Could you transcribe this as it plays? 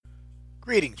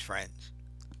Greetings, friends.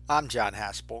 I'm John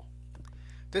Haspel.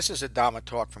 This is a Dhamma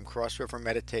talk from Cross River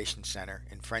Meditation Center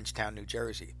in Frenchtown, New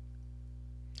Jersey.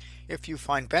 If you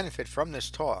find benefit from this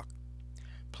talk,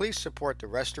 please support the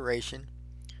restoration,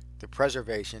 the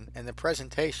preservation, and the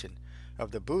presentation of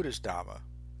the Buddha's Dhamma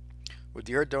with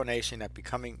your donation at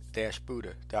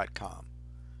becoming-buddha.com.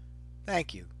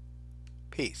 Thank you.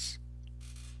 Peace.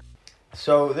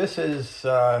 So this is,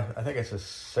 I think it's the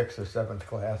 6th or 7th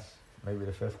class, maybe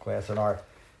the 5th class in our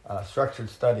structured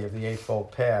study of the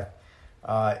Eightfold Path.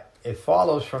 It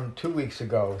follows from 2 weeks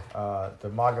ago, the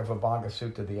Maghavibhanga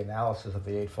Sutta, the analysis of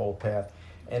the Eightfold Path.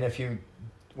 And if you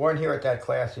weren't here at that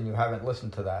class and you haven't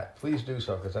listened to that, please do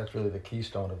so, because that's really the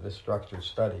keystone of this structured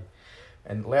study.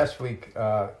 And last week,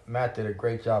 Matt did a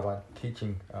great job on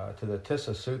teaching to the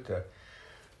Tissa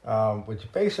Sutta,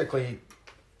 which basically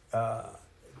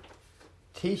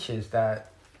teaches that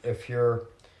if you're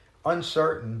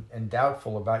uncertain and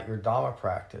doubtful about your Dhamma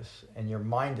practice and your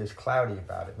mind is cloudy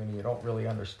about it, meaning you don't really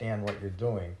understand what you're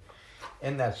doing,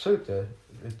 in that sutta,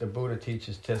 the Buddha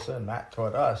teaches Tissa, and Matt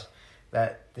taught us,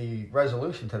 that the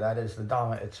resolution to that is the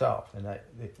Dhamma itself, and that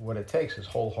what it takes is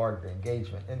wholehearted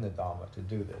engagement in the Dhamma to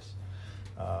do this.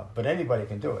 But anybody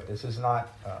can do it. This is not,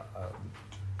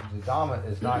 the Dhamma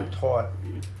is not taught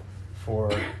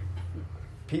for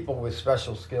people with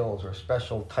special skills or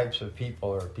special types of people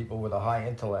or people with a high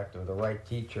intellect or the right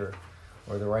teacher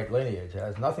or the right lineage. It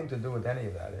has nothing to do with any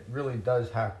of that. It really does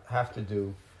have to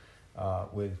do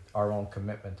with our own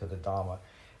commitment to the Dhamma.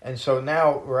 And so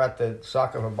now we're at the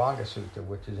Sakavibhanga Sutta,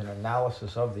 which is an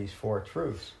analysis of these four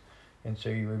truths. And so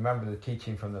you remember the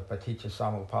teaching from the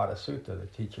Paticcasamuppada Sutta, the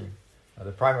teaching,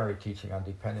 the primary teaching on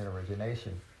dependent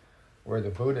origination, where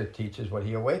the Buddha teaches what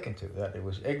he awakened to, that it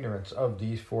was ignorance of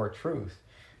these four truths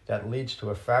that leads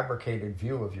to a fabricated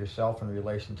view of yourself in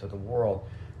relation to the world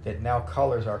that now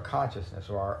colors our consciousness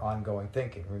or our ongoing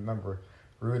thinking. Remember,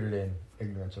 rooted in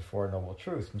ignorance of Four Noble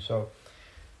Truths. And so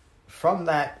from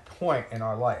that point in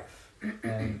our life,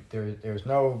 and there's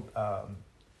no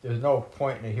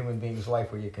point in a human being's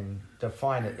life where you can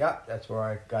define it, yeah, that's where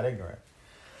I got ignorant.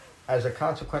 As a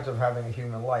consequence of having a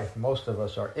human life, most of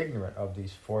us are ignorant of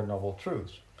these Four Noble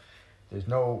Truths. There's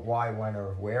no why, when,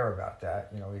 or where about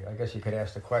that. You know, I guess you could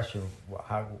ask the question: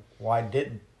 why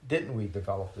didn't we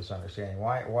develop this understanding?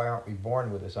 Why aren't we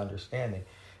born with this understanding?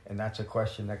 And that's a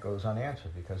question that goes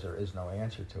unanswered because there is no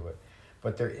answer to it.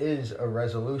 But there is a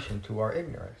resolution to our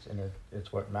ignorance, and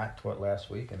it's what Matt taught last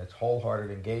week, and it's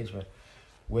wholehearted engagement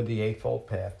with the Eightfold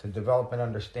Path to develop an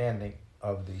understanding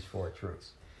of these four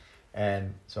truths.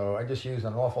 And so I just used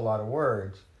an awful lot of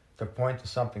words to point to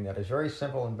something that is very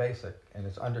simple and basic, and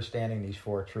it's understanding these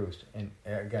four truths. And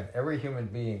again, every human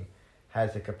being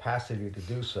has the capacity to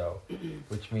do so,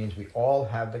 which means we all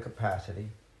have the capacity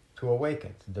to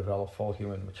awaken, to develop full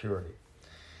human maturity.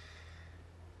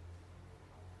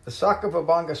 The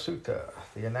Sakavibhanga Sutta,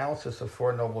 the analysis of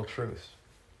Four Noble Truths.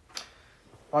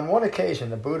 On one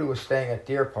occasion, the Buddha was staying at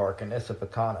Deer Park in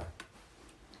Isipatana.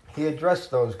 He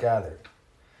addressed those gathered.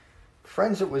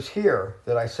 Friends, it was here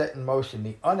that I set in motion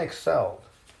the unexcelled,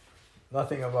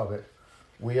 nothing above it,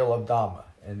 wheel of Dhamma.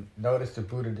 And notice the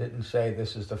Buddha didn't say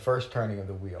this is the first turning of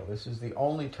the wheel. This is the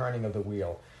only turning of the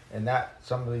wheel. And that,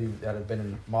 some of you that have been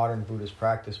in modern Buddhist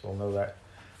practice will know that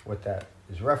what that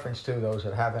is reference to. Those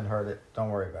that haven't heard it,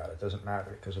 don't worry about it. It doesn't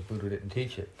matter because the Buddha didn't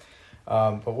teach it.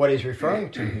 But what he's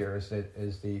referring to here is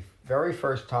the very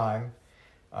first time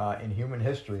in human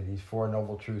history, these Four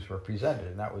Noble Truths were presented,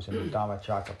 and that was in the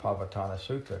Dhammacakkappavattana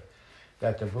Sutta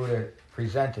that the Buddha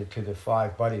presented to the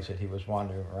 5 buddies that he was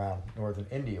wandering around northern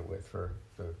India with for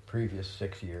the previous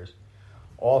 6 years,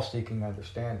 all seeking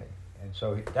understanding. And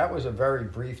so that was a very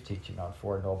brief teaching on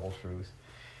Four Noble Truths.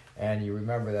 And you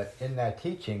remember that in that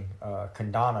teaching,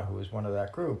 Kandana, who was one of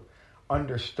that group,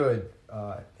 understood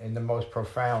in the most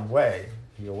profound way,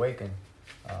 he awakened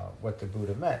what the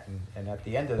Buddha meant. And at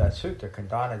the end of that sutta,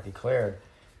 Kandana declared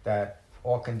that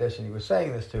all conditioned, he was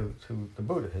saying this to the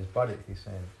Buddha, his buddy, he's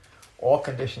saying, all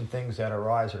conditioned things that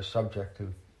arise are subject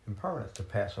to impermanence, to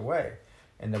pass away.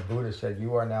 And the Buddha said,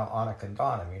 you are now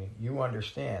anakandana, meaning you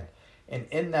understand. And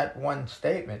in that one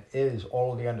statement is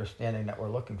all the understanding that we're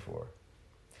looking for.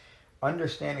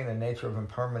 Understanding the nature of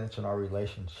impermanence and our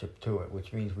relationship to it,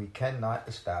 which means we cannot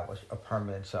establish a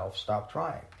permanent self. Stop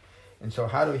trying. And so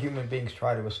how do human beings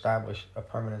try to establish a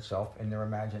permanent self in their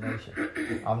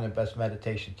imagination? I'm the best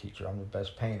meditation teacher, I'm the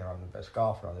best painter, I'm the best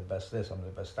golfer, I'm the best this, I'm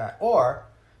the best that. Or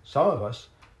some of us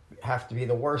have to be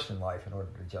the worst in life in order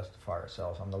to justify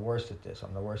ourselves. I'm the worst at this,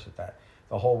 I'm the worst at that.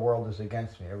 The whole world is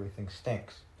against me, everything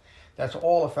stinks. That's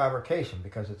all a fabrication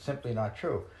because it's simply not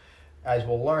true. as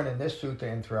we'll learn in this sutta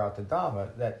and throughout the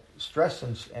Dhamma, that stress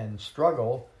and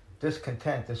struggle,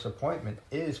 discontent, disappointment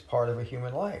is part of a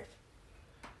human life.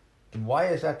 And why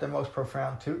is that the most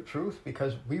profound truth?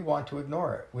 Because we want to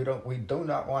ignore it. We do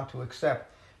not want to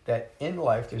accept that in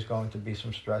life there's going to be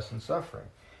some stress and suffering.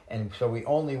 And so we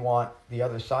only want the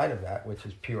other side of that, which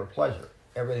is pure pleasure.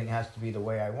 Everything has to be the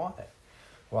way I want it.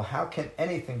 Well, how can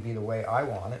anything be the way I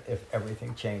want it if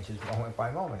everything changes moment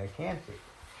by moment? It can't be.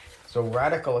 So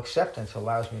radical acceptance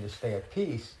allows me to stay at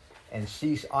peace and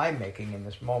cease I-making in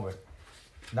this moment.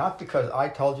 Not because I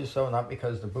told you so, not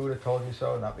because the Buddha told you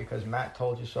so, not because Matt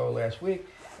told you so last week.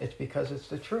 It's because it's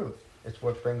the truth. It's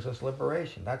what brings us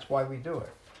liberation. That's why we do it.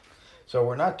 So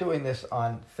we're not doing this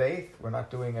on faith. We're not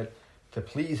doing it to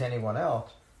please anyone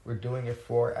else. We're doing it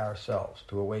for ourselves,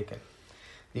 to awaken.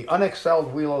 The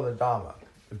unexcelled wheel of the Dhamma.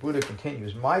 The Buddha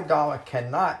continues, my Dhamma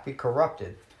cannot be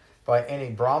corrupted by any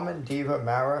Brahman, Deva,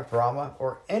 Mara, Brahma,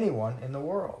 or anyone in the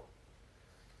world.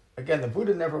 Again, the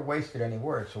Buddha never wasted any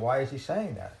words, so why is he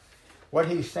saying that? What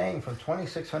he's saying from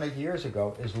 2,600 years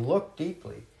ago is look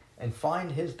deeply and find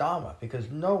his Dhamma,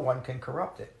 because no one can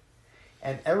corrupt it.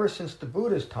 And ever since the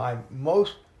Buddha's time,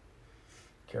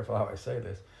 careful how I say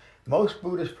this, most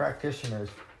Buddhist practitioners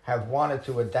have wanted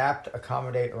to adapt,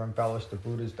 accommodate, or embellish the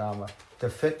Buddha's Dhamma to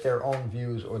fit their own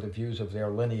views or the views of their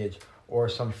lineage or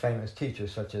some famous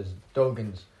teachers such as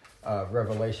Dogen's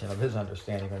revelation of his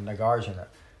understanding, or Nagarjuna,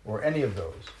 or any of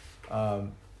those.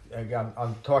 Again,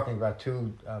 I'm talking about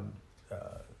two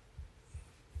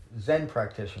Zen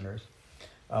practitioners,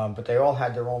 but they all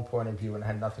had their own point of view and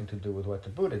had nothing to do with what the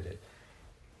Buddha did.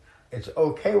 It's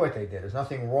okay what they did. There's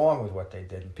nothing wrong with what they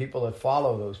did. And people that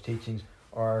follow those teachings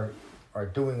are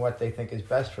doing what they think is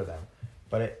best for them.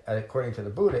 But according to the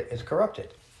Buddha, it's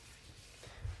corrupted.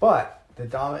 But the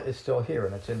Dhamma is still here,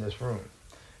 and it's in this room.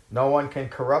 No one can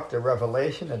corrupt the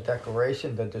revelation, the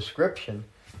declaration, the description,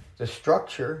 the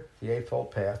structure, the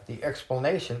Eightfold Path, the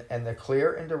explanation, and the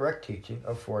clear and direct teaching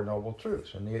of Four Noble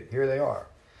Truths. And here they are.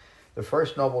 The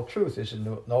first Noble Truth is the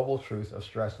Noble Truth of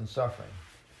stress and suffering.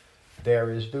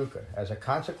 There is dukkha. As a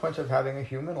consequence of having a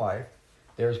human life,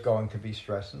 there's going to be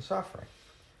stress and suffering.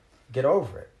 Get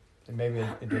over it. And maybe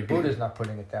the Buddha's not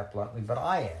putting it that bluntly, but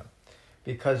I am.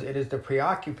 Because it is the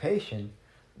preoccupation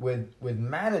with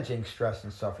managing stress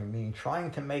and suffering, meaning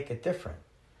trying to make it different.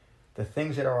 The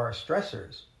things that are our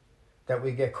stressors that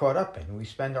we get caught up in. We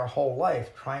spend our whole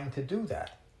life trying to do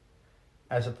that,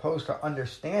 as opposed to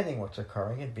understanding what's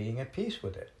occurring and being at peace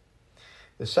with it.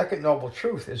 The second Noble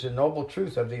Truth is the Noble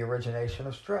Truth of the origination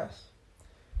of stress.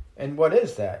 And what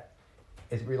is that?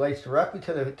 It relates directly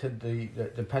to the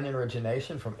dependent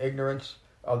origination. From ignorance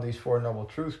of these Four Noble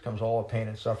Truths comes all the pain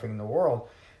and suffering in the world.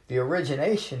 The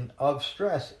origination of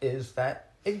stress is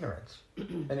that ignorance.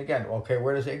 And again, okay,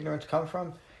 where does ignorance come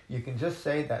from? You can just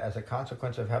say that as a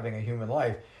consequence of having a human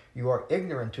life, you are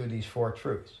ignorant to these four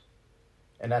truths.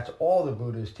 And that's all the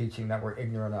Buddha is teaching that we're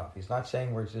ignorant of. He's not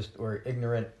saying we're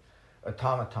ignorant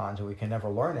automatons and we can never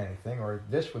learn anything, or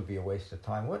this would be a waste of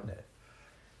time, wouldn't it?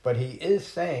 But he is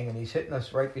saying, and he's hitting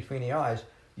us right between the eyes,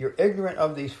 you're ignorant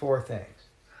of these four things.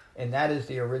 And that is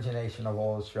the origination of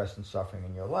all the stress and suffering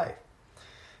in your life.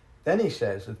 Then he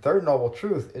says, the third Noble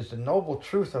Truth is the Noble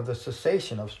Truth of the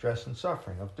cessation of stress and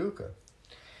suffering, of dukkha.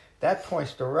 That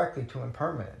points directly to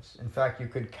impermanence. In fact, you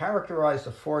could characterize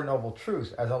the Four Noble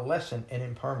Truths as a lesson in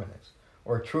impermanence,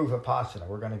 or true vipassana.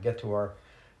 We're going to get to our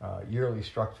yearly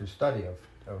structured study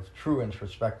of true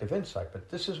introspective insight. But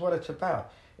this is what it's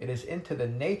about. It is into the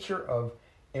nature of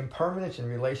impermanence in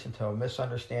relation to a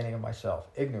misunderstanding of myself,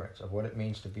 ignorance of what it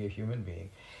means to be a human being,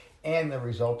 and the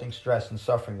resulting stress and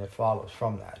suffering that follows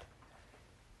from that.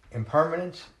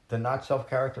 Impermanence, the not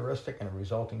self-characteristic, and a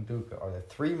resulting dukkha are the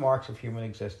three marks of human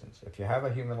existence. If you have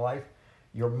a human life,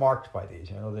 you're marked by these.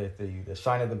 You know, the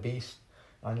sign of the beast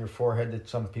on your forehead that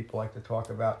some people like to talk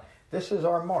about. This is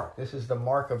our mark. This is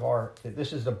the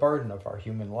this is the burden of our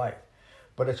human life.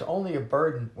 But it's only a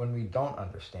burden when we don't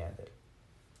understand it.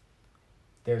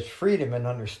 There's freedom in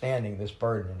understanding this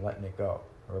burden and letting it go,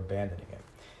 or abandoning it.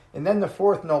 And then the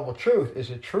fourth Noble Truth is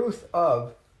the truth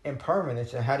of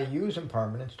impermanence and how to use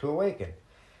impermanence to awaken.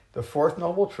 The fourth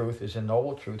Noble Truth is the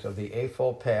Noble Truth of the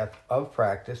Eightfold Path of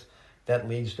practice that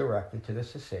leads directly to the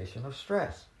cessation of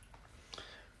stress.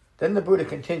 Then the Buddha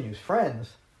continues,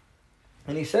 friends,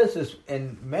 and he says this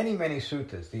in many, many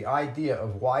suttas, the idea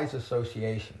of wise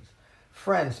associations.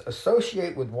 Friends,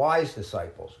 associate with wise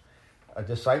disciples. A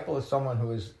disciple is someone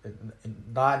who is, in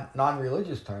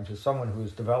non-religious terms, is someone who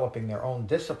is developing their own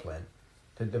discipline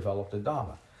to develop the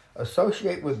Dhamma.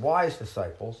 Associate with wise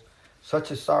disciples,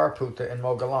 such as Sariputta and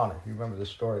Moggallana. You remember the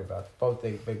story about both.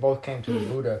 They both came to the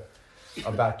Buddha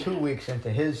About 2 weeks into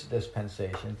his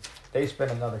dispensation, they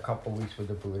spent another couple of weeks with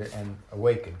the Buddha and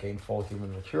awakened, gained full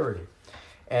human maturity.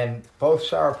 And both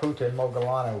Sariputta and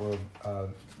Moggallana were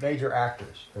major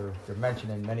actors. They're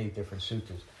mentioned in many different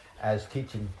suttas as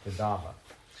teaching the Dhamma.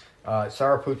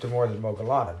 Sariputta more than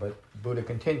Moggallana, but Buddha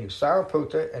continues.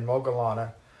 Sariputta and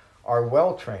Moggallana are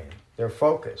well-trained, they're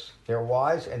focused, they're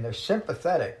wise, and they're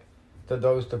sympathetic to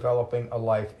those developing a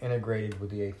life integrated with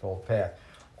the Eightfold Path.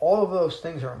 All of those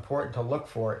things are important to look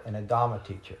for in a Dhamma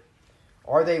teacher.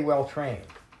 Are they well-trained?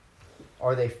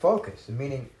 Are they focused?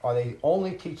 Meaning, are they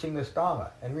only teaching this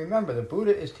Dhamma? And remember, the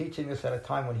Buddha is teaching this at a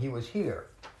time when he was here.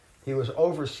 He was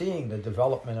overseeing the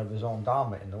development of his own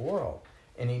Dhamma in the world.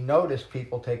 And he noticed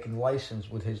people taking license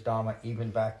with his Dhamma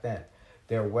even back then.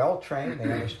 They're well-trained,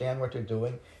 they understand what they're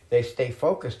doing, they stay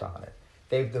focused on it.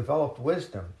 They've developed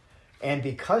wisdom. And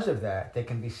because of that, they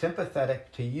can be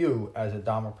sympathetic to you as a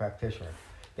Dhamma practitioner.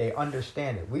 They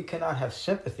understand it. We cannot have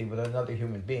sympathy with another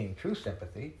human being, true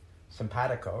sympathy,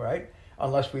 simpatico, right?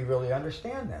 Unless we really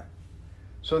understand them.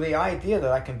 So the idea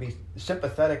that I can be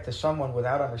sympathetic to someone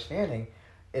without understanding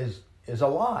is a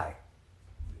lie.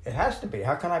 It has to be.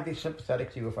 How can I be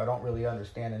sympathetic to you if I don't really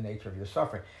understand the nature of your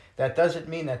suffering? That doesn't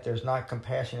mean that there's not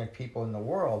compassionate people in the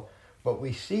world, but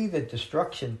we see the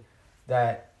destruction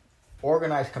that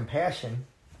organized compassion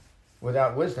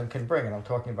without wisdom can bring. And I'm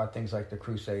talking about things like the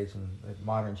Crusades and the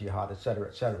modern jihad, et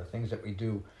cetera, things that we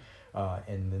do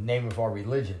in the name of our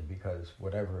religion, because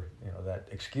whatever that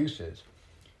excuse is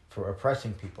for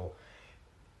oppressing people.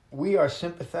 We are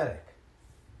sympathetic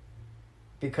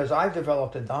because I've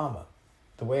developed a Dhamma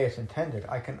the way it's intended.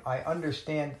 I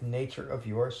understand the nature of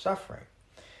your suffering.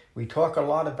 We talk a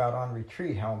lot about on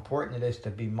retreat how important it is to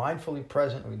be mindfully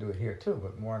present. We do it here too,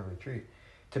 but more on retreat.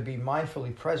 To be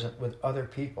mindfully present with other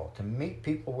people, to meet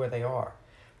people where they are.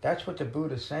 That's what the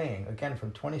Buddha is saying, again,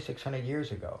 from 2,600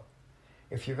 years ago.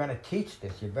 If you're going to teach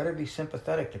this, you better be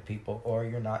sympathetic to people or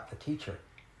you're not a teacher.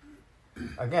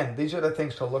 Again, these are the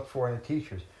things to look for in the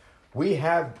teachers. We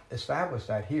have established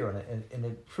that here, and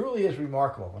it truly is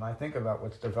remarkable when I think about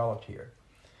what's developed here.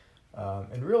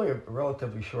 In really a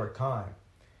relatively short time,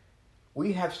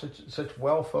 we have such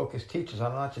well-focused teachers.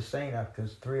 I'm not just saying that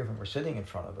because three of them are sitting in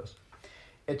front of us.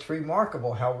 It's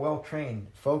remarkable how well-trained,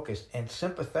 focused, and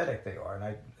sympathetic they are. And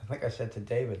I think I said to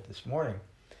David this morning,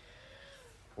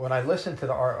 when I listen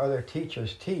to our other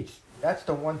teachers teach, that's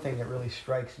the one thing that really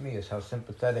strikes me is how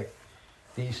sympathetic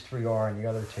these three are and the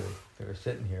other two that are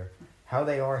sitting here, how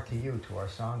they are to you, to our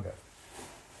Sangha.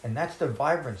 And that's the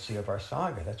vibrancy of our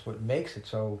Sangha. That's what makes it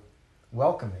so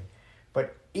welcoming.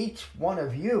 But each one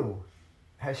of you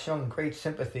has shown great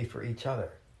sympathy for each other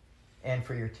and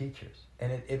for your teachers.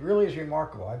 And it really is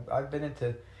remarkable. I've been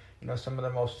into some of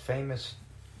the most famous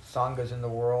Sanghas in the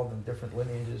world and different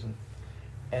lineages,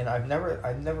 and I've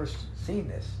never seen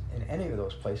this in any of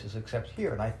those places except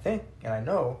here. And I think, and I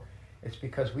know, it's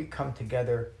because we come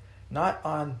together not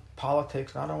on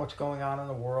politics, not on what's going on in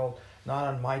the world, not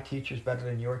on my teacher's better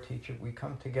than your teacher. We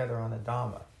come together on the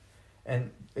Dhamma. And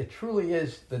it truly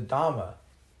is the Dhamma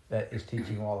that is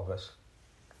teaching all of us.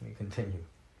 Let me continue.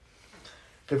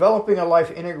 Developing a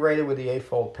life integrated with the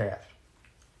Eightfold Path.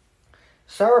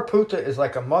 Sariputta is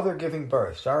like a mother giving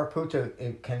birth.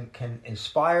 Sariputta can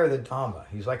inspire the Dhamma.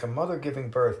 He's like a mother giving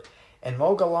birth. And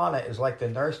Moggallana is like the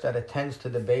nurse that attends to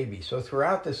the baby. So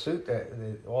throughout the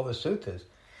sutta, all the suttas,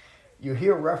 you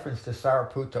hear reference to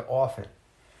Sariputta often.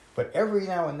 But every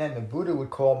now and then the Buddha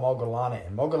would call Moggallana,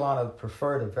 and Moggallana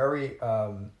preferred a very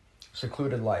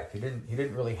secluded life. He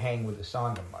didn't really hang with the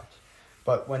Sangha much.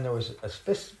 But when there was a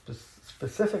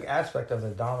specific aspect of the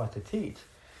Dhamma to teach,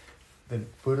 the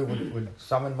Buddha would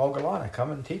summon Moggallana,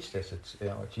 come and teach this. It's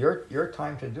your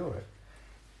time to do it.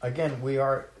 Again,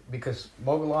 because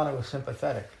Moggallana was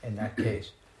sympathetic in that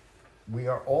case. We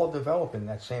are all developing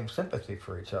that same sympathy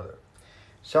for each other.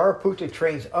 Sariputta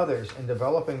trains others in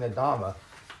developing the Dhamma,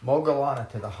 Moggallana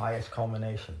to the highest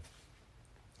culmination.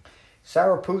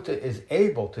 Sariputta is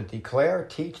able to declare,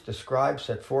 teach, describe,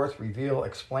 set forth, reveal,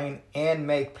 explain, and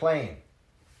make plain.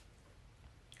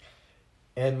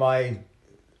 In my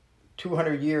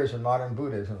 200 years in modern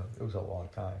Buddhism, it was a long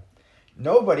time,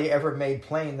 nobody ever made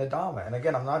plain the Dhamma. And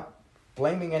again, I'm not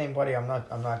blaming anybody. I'm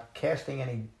not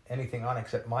casting anything on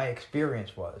except my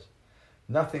experience was.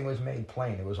 Nothing was made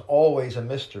plain. It was always a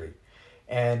mystery.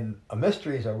 And a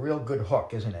mystery is a real good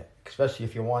hook, isn't it? Especially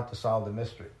if you want to solve the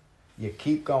mystery. You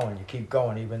keep going,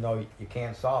 even though you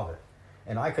can't solve it.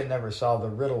 And I could never solve the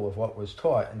riddle of what was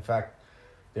taught. In fact,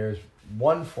 there's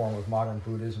one form of modern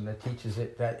Buddhism that teaches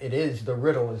it that it is the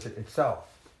riddle itself.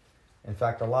 In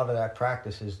fact, a lot of that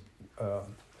practice is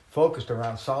focused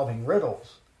around solving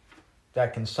riddles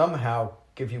that can somehow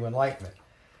give you enlightenment.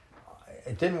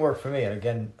 It didn't work for me. And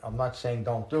again, I'm not saying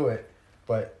don't do it,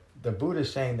 but the Buddha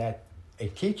is saying that a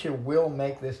teacher will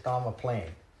make this Dhamma plain.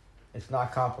 It's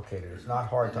not complicated. It's not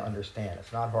hard to understand.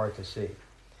 It's not hard to see.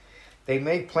 They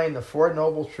make plain the Four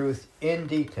Noble Truths in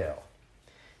detail.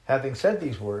 Having said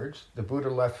these words, the Buddha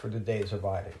left for the day's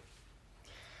abiding.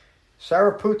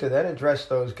 Sariputta then addressed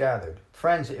those gathered.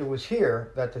 Friends, it was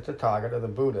here that the Tathagata, the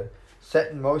Buddha,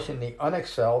 set in motion the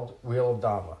unexcelled wheel of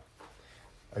Dhamma.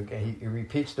 Again, he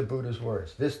repeats the Buddha's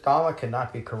words. This Dhamma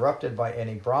cannot be corrupted by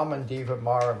any Brahman, Deva,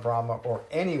 Mara, Brahma, or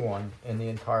anyone in the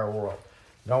entire world.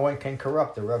 No one can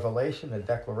corrupt the revelation, the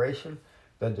declaration,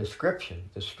 the description,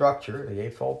 the structure, the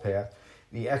Eightfold Path,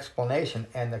 the explanation,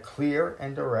 and the clear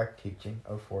and direct teaching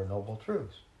of Four Noble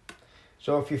Truths.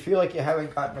 So if you feel like you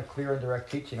haven't gotten a clear and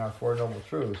direct teaching on Four Noble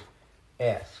Truths,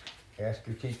 ask. Ask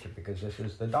your teacher, because this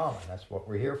is the Dhamma. That's what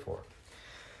we're here for.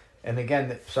 And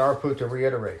again, Sariputta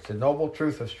reiterates the noble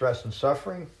truth of stress and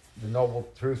suffering, the noble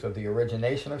truth of the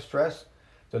origination of stress,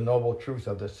 the noble truth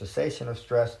of the cessation of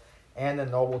stress, and the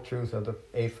noble truth of the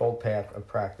Eightfold Path of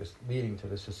practice leading to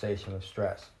the cessation of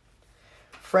stress.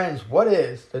 Friends, what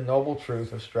is the noble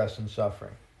truth of stress and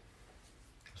suffering?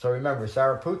 So remember,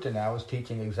 Sariputta now is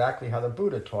teaching exactly how the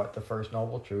Buddha taught the first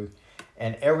noble truth,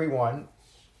 and everyone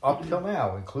up till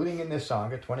now, including in this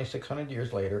Sangha, 2,600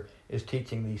 years later, is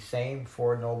teaching these same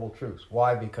Four Noble Truths.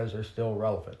 Why? Because they're still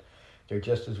relevant. They're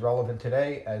just as relevant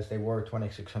today as they were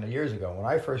 2,600 years ago. When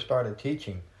I first started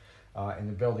teaching in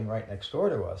the building right next door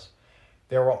to us,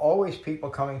 there were always people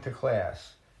coming to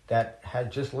class that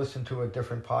had just listened to a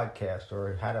different podcast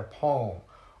or had a poem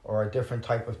or a different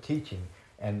type of teaching,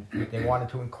 and they wanted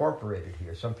to incorporate it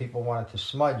here. Some people wanted to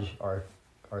smudge our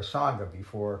Sangha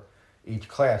before each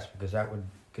class because that would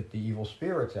get the evil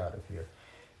spirits out of here.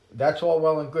 That's all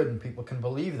well and good, and people can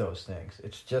believe those things.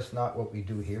 It's just not what we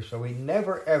do here. So we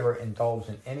never, ever indulge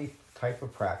in any type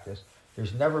of practice.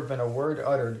 There's never been a word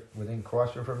uttered within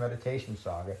Cross River Meditation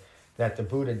Sangha that the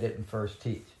Buddha didn't first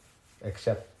teach,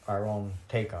 except our own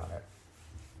take on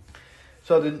it.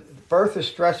 So the birth is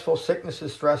stressful, sickness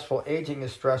is stressful, aging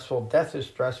is stressful, death is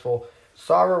stressful,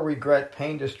 sorrow, regret,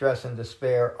 pain, distress, and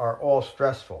despair are all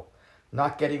stressful.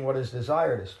 Not getting what is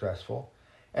desired is stressful,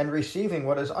 and receiving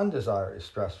what is undesired is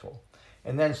stressful.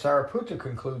 And then Sariputta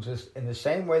concludes this in the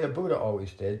same way the Buddha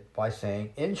always did, by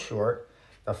saying, in short,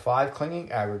 the five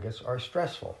clinging aggregates are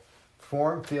stressful.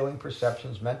 Form, feeling,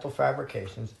 perceptions, mental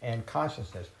fabrications, and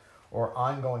consciousness, or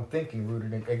ongoing thinking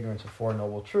rooted in ignorance of Four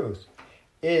Noble Truths,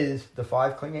 is the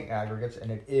five clinging aggregates,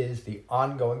 and it is the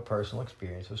ongoing personal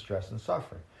experience of stress and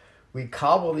suffering. We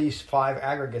cobble these five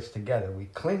aggregates together, we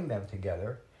cling them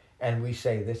together, and we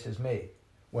say, this is me,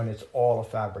 when it's all a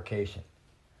fabrication.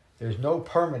 There's no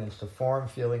permanence to form,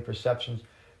 feeling, perceptions,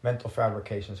 mental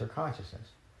fabrications, or consciousness.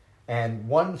 And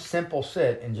one simple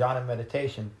sit in jhana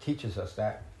meditation teaches us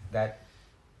that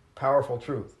powerful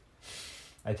truth.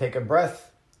 I take a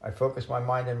breath, I focus my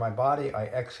mind in my body, I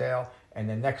exhale, and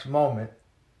the next moment,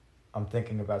 I'm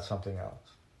thinking about something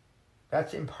else.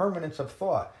 That's impermanence of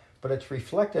thought, but it's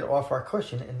reflected off our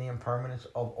cushion in the impermanence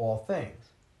of all things.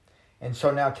 And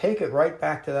so now take it right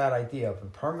back to that idea of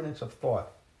impermanence of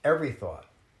thought, every thought.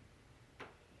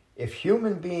 If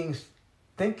human beings'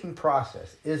 thinking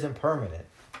process is impermanent,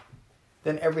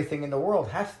 then everything in the world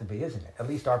has to be, isn't it? At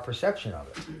least our perception of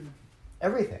it.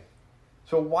 Everything.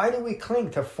 So why do we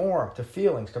cling to form, to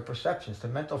feelings, to perceptions, to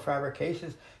mental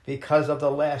fabrications? Because of the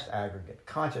last aggregate,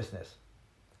 consciousness.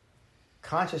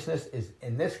 Consciousness is,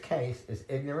 in this case, is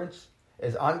ignorance,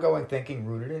 is ongoing thinking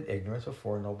rooted in ignorance of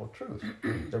Four Noble Truths.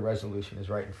 The resolution is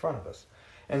right in front of us.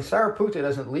 And Sariputta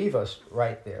doesn't leave us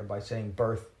right there by saying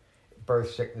birth,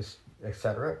 sickness,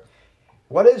 etc.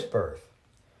 What is birth?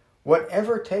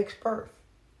 Whatever takes birth.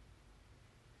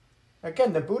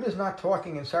 Again, the Buddha is not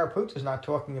talking, and Sariputta is not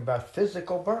talking about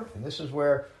physical birth. And this is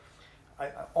where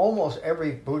almost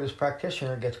every Buddhist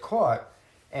practitioner gets caught,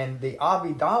 and the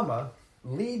Abhidhamma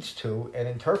leads to and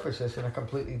interprets this in a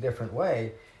completely different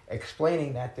way,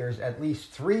 explaining that there's at least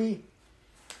three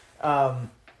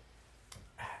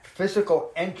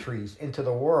physical entries into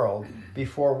the world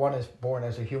before one is born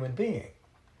as a human being.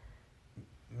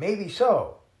 Maybe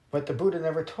so, but the Buddha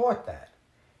never taught that.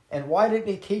 And why didn't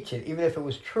he teach it, even if it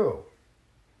was true?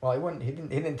 Well, he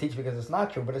didn't teach because it's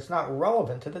not true, but it's not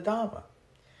relevant to the Dhamma.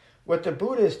 What the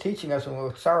Buddha is teaching us, and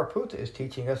what Sariputta is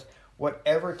teaching us,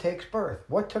 whatever takes birth.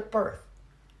 What took birth?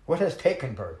 What has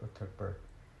taken birth? What took birth?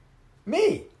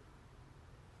 Me.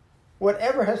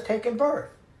 Whatever has taken birth.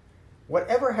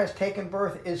 Whatever has taken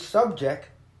birth is subject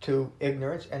to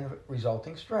ignorance and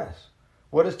resulting stress.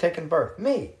 What has taken birth?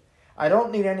 Me. I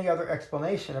don't need any other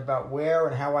explanation about where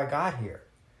and how I got here.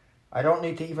 I don't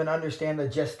need to even understand the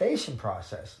gestation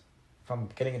process. From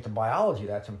getting into biology,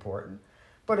 that's important.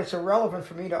 But it's irrelevant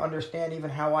for me to understand even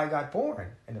how I got born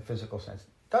in a physical sense,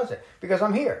 does it? Because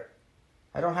I'm here.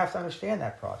 I don't have to understand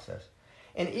that process.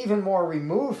 And even more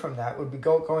removed from that would be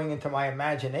going into my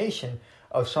imagination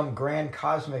of some grand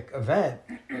cosmic event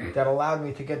that allowed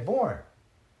me to get born.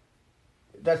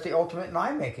 That's the ultimate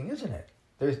eye making, isn't it?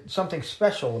 There's something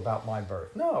special about my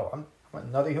birth. No, I'm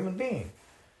another human being.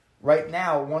 Right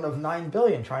now, one of 9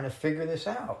 billion trying to figure this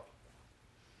out.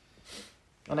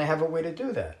 And I have a way to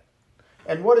do that.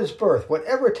 And what is birth?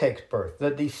 Whatever takes birth, the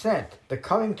descent, the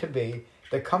coming to be,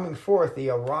 the coming forth, the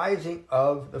arising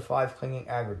of the 5 clinging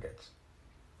aggregates.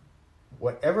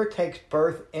 Whatever takes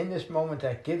birth in this moment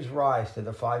that gives rise to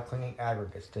the 5 clinging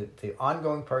aggregates, to the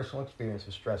ongoing personal experience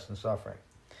of stress and suffering.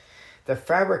 The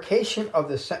fabrication of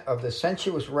the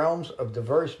sensuous realms of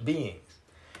diverse beings.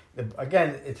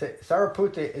 Again,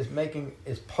 Sariputta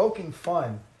is poking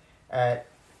fun at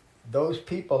those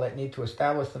people that need to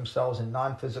establish themselves in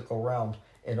non-physical realms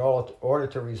in order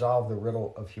to resolve the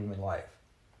riddle of human life.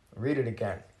 Read it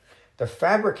again. The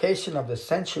fabrication of the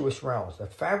sensuous realms. The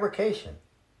fabrication.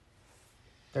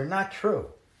 They're not true.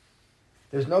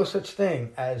 There's no such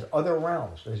thing as other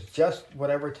realms. There's just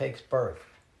whatever takes birth.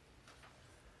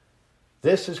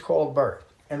 This is called birth.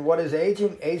 And what is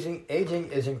aging? Aging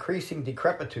is increasing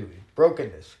decrepitude,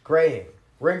 brokenness, graying,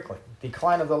 wrinkling,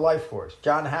 decline of the life force.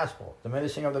 John Haspel,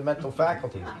 diminishing of the mental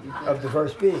faculties of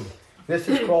diverse beings. This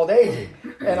is called aging.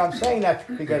 And I'm saying that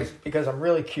because I'm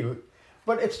really cute,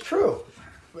 but it's true.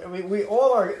 I mean, we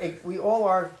all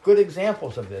are good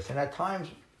examples of this. And at times,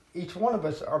 each one of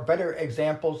us are better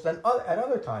examples than at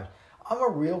other times. I'm a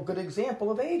real good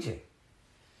example of aging.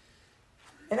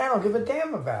 And I don't give a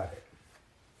damn about it.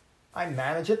 I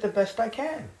manage it the best I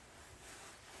can.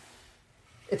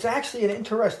 It's actually an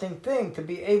interesting thing to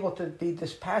be able to be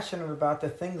dispassionate about the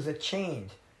things that change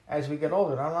as we get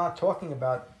older. And I'm not talking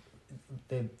about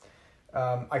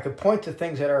I could point to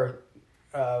things that are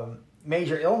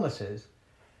major illnesses,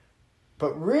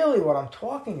 but really what I'm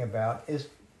talking about is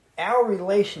our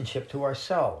relationship to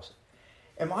ourselves.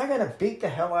 Am I going to beat the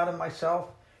hell out of myself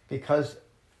because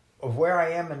of where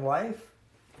I am in life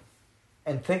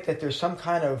and think that there's some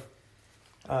kind of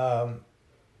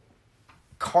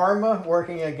karma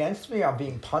working against me? I'm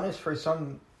being punished for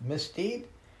some misdeed?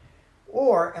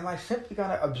 Or am I simply going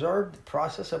to observe the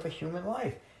process of a human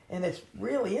life? And it's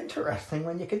really interesting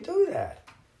when you can do that.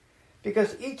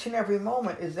 Because each and every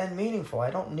moment is then meaningful.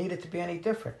 I don't need it to be any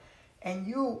different. And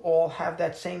you all have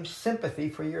that same sympathy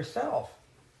for yourself.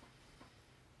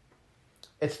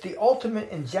 It's the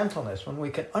ultimate in gentleness when we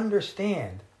can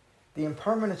understand the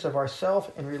impermanence of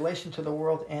ourself in relation to the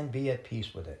world and be at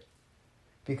peace with it.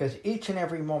 Because each and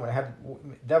every moment,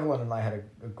 Devlin and I had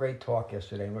a great talk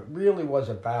yesterday, and it really was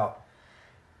about,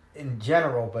 in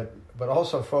general, but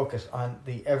also focused on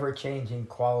the ever-changing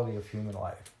quality of human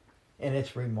life. And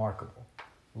it's remarkable.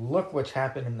 Look what's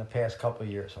happened in the past couple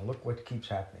of years, and look what keeps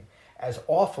happening. As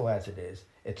awful as it is,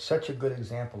 it's such a good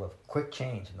example of quick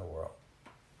change in the world.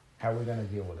 How are we going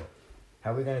to deal with it?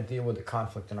 How are we going to deal with the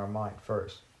conflict in our mind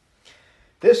first?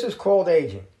 This is called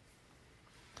aging.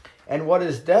 And what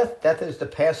is death? Death is the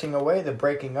passing away, the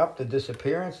breaking up, the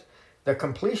disappearance, the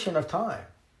completion of time.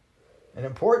 An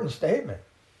important statement.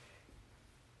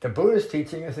 The Buddha's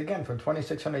teaching is, again, from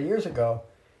 2,600 years ago,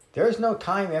 there is no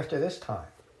time after this time.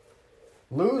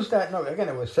 Lose that note. Again,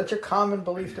 it was such a common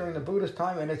belief during the Buddha's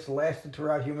time, and it's lasted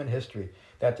throughout human history,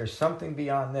 that there's something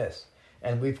beyond this.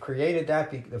 And we've created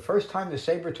that. The first time the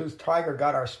saber-toothed tiger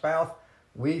got our spout,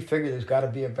 we figured there's got to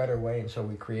be a better way, and so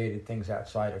we created things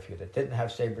outside of here that didn't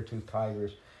have saber-toothed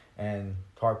tigers and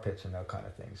tar pits and that kind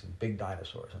of things, and big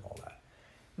dinosaurs and all that.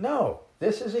 No,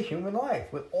 this is a human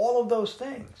life with all of those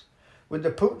things. With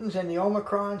the Putins and the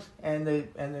Omicrons and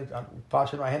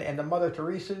the Mother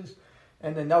Teresas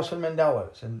and the Nelson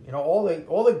Mandelas and all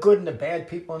the good and the bad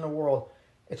people in the world,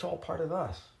 it's all part of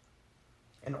us.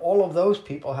 And all of those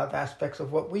people have aspects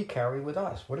of what we carry with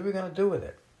us. What are we going to do with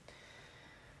it?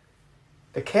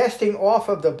 The casting off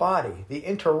of the body, the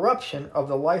interruption of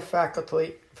the life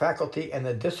faculty, and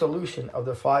the dissolution of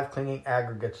the 5 clinging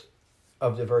aggregates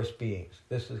of diverse beings.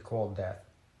 This is called death.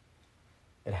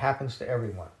 It happens to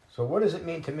everyone. So what does it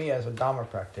mean to me as a Dhamma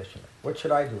practitioner? What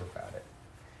should I do about it?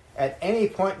 At any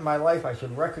point in my life, I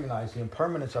should recognize the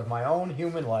impermanence of my own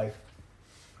human life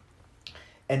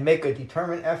and make a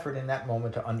determined effort in that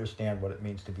moment to understand what it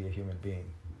means to be a human being.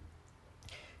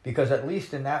 Because at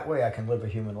least in that way, I can live a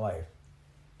human life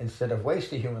instead of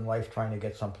waste a human life trying to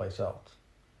get someplace else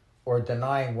or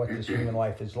denying what this human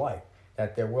life is like,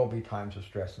 that there will be times of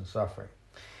stress and suffering.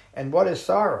 And what is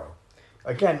sorrow?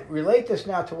 Again, relate this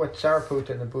now to what Sariputta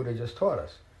and the Buddha just taught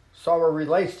us. Sorrow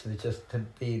relates to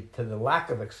the lack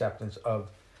of acceptance of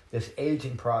this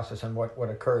aging process and what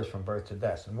occurs from birth to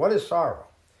death. And what is sorrow?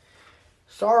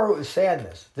 Sorrow is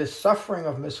sadness, this suffering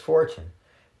of misfortune,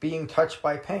 being touched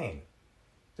by pain.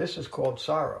 This is called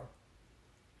sorrow.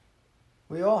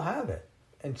 We all have it.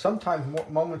 And sometimes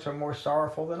moments are more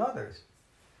sorrowful than others.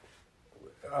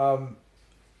 When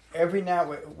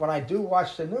I do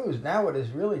watch the news, now it is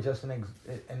really just an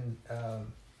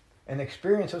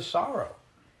experience of sorrow.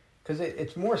 Because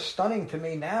it's more stunning to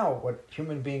me now what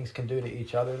human beings can do to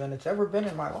each other than it's ever been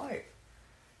in my life.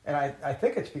 And I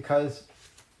think it's because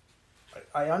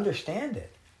I understand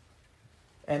it.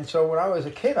 And so when I was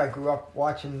a kid, I grew up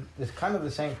watching this kind of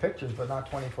the same pictures, but not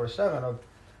 24/7,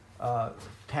 of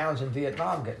towns in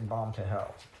Vietnam getting bombed to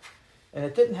hell. And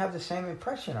it didn't have the same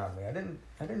impression on me. I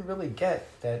didn't really get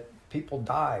that people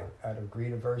die out of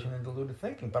greed, aversion, and deluded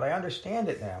thinking. But I understand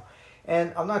it now.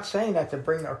 And I'm not saying that to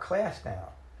bring our class down.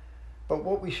 But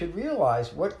what we should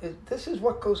realize, this is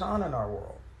what goes on in our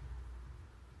world.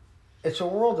 It's a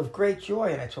world of great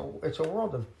joy, and it's a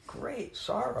world of great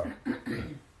sorrow.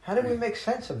 How do we make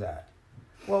sense of that?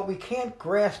 Well, we can't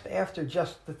grasp after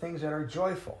just the things that are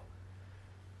joyful.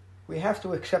 We have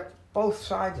to accept both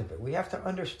sides of it. We have to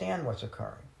understand what's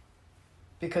occurring.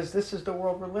 Because this is the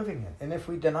world we're living in. And if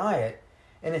we deny it,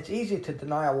 and it's easy to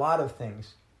deny a lot of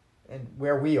things and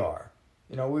where we are.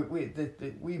 You know,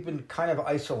 we've been kind of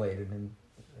isolated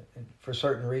for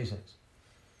certain reasons.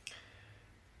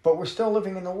 But we're still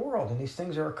living in the world, and these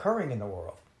things are occurring in the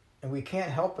world. And we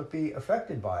can't help but be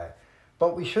affected by it.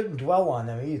 But we shouldn't dwell on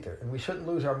them either, and we shouldn't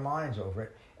lose our minds over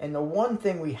it. And the one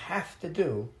thing we have to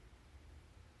do,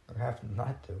 or have to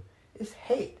not do, is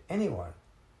hate anyone.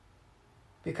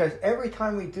 Because every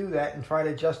time we do that and try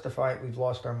to justify it, we've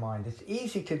lost our mind. It's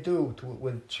easy to do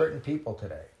with certain people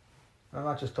today. And I'm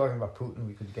not just talking about Putin.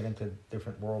 We could get into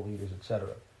different world leaders, etc.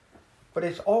 But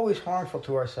it's always harmful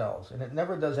to ourselves, and it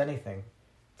never does anything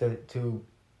to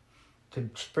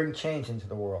bring change into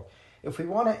the world. If we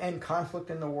want to end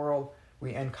conflict in the world,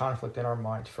 we end conflict in our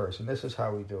minds first, and this is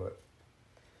how we do it.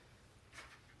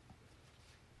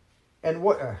 And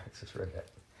what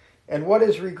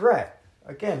is regret?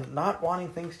 Again, not wanting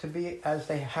things to be as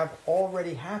they have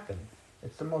already happened.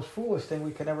 It's the most foolish thing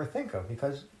we could ever think of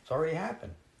because it's already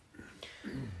happened.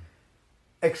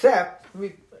 Except,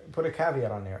 we put a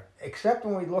caveat on there, except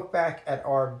when we look back at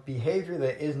our behavior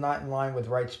that is not in line with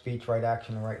right speech, right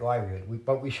action, and right livelihood.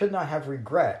 But we should not have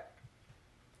regret.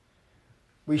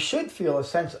 We should feel a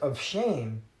sense of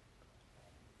shame,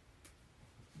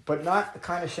 but not the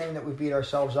kind of shame that we beat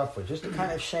ourselves up with, just the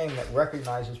kind of shame that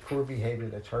recognizes poor behavior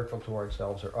that's hurtful to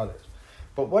ourselves or others.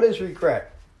 But what is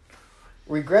regret?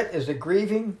 Regret is the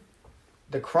grieving,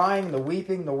 the crying, the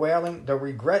weeping, the wailing, the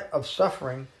regret of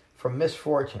suffering from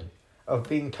misfortune, of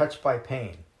being touched by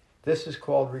pain. This is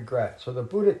called regret. So the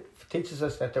Buddha teaches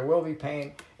us that there will be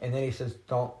pain, and then he says,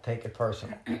 don't take it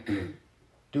personal.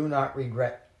 Do not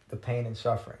regret the pain and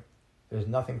suffering. There's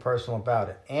nothing personal about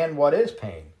it. And what is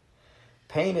pain?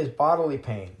 Pain is bodily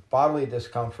pain, bodily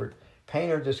discomfort, pain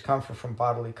or discomfort from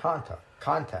bodily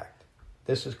contact.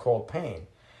 This is called pain.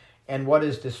 And what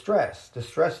is distress?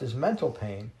 Distress is mental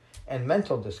pain and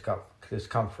mental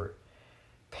discomfort.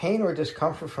 Pain or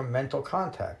discomfort from mental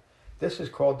contact. This is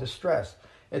called distress.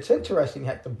 It's interesting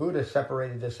that the Buddha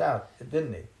separated this out,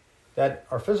 didn't he? That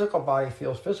our physical body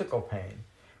feels physical pain,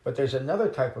 but there's another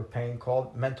type of pain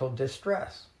called mental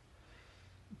distress.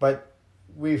 But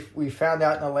we found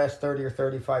out in the last 30 or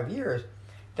 35 years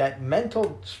that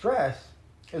mental stress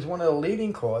is one of the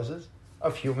leading causes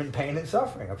of human pain and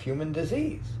suffering, of human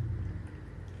disease.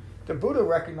 The Buddha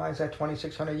recognized that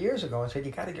 2,600 years ago and said,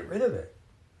 you got to get rid of it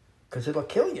because it'll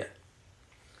kill you.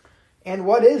 And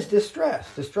what is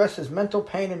distress? Distress is mental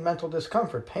pain and mental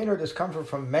discomfort. Pain or discomfort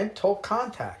from mental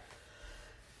contact.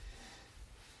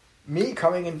 Me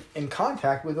coming in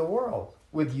contact with the world,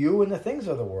 with you and the things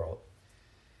of the world.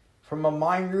 From a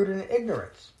mind rooted in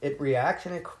ignorance. It reacts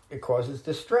and it causes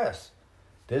distress.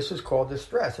 This is called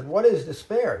distress. And what is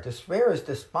despair? Despair is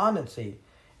despondency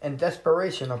and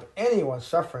desperation of anyone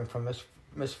suffering from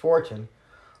misfortune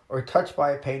or touched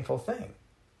by a painful thing.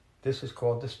 This is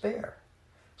called despair.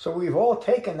 So we've all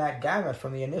taken that gamut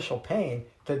from the initial pain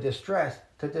to distress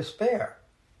to despair.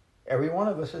 Every one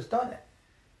of us has done it.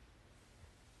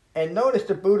 And notice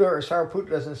the Buddha or Sariputta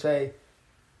doesn't say,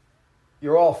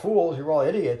 you're all fools, you're all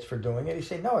idiots for doing it. He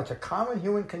said, no, it's a common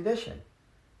human condition.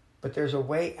 But there's a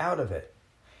way out of it.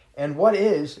 And what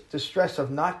is the stress of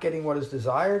not getting what is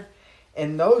desired?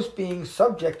 And those being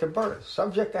subject to birth,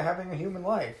 subject to having a human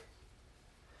life.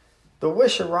 The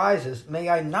wish arises, may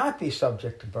I not be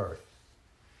subject to birth.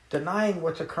 denying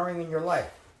what's occurring in your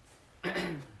life.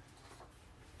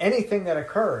 Anything that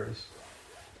occurs,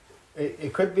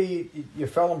 it could be you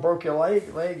fell and broke your leg.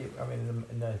 I mean,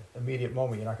 in the immediate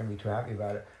moment, you're not going to be too happy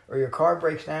about it. Or your car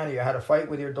breaks down, or you had a fight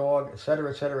with your dog, etc.,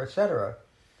 etc., etc.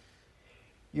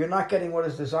 You're not getting what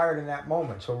is desired in that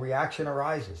moment. So reaction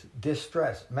arises,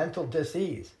 distress, mental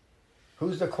dis-ease.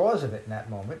 Who's the cause of it in that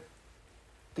moment?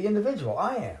 The individual,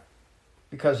 I am,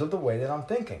 because of the way that I'm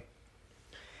thinking.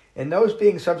 In those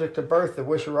being subject to birth, the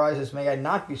wish arises, may I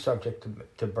not be subject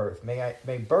to birth.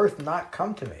 May birth not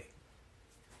come to me.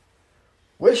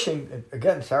 Wishing,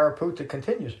 again, Sariputta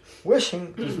continues,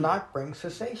 wishing does not bring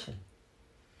cessation.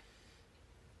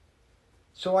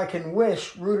 So I can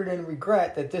wish, rooted in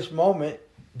regret, that this moment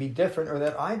be different or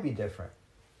that I be different.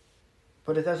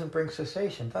 But it doesn't bring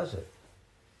cessation, does it?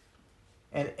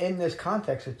 And in this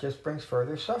context, it just brings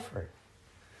further suffering.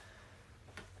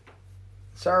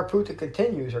 Sariputta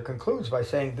continues or concludes by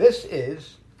saying, there's a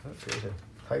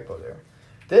typo there.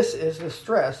 This is the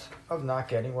stress of not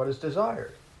getting what is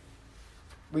desired.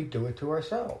 We do it to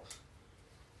ourselves.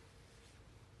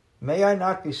 May I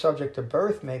not be subject to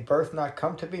birth. May birth not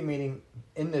come to me, meaning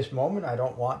in this moment I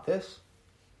don't want this.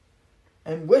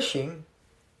 And wishing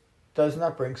does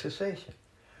not bring cessation.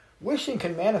 Wishing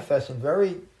can manifest in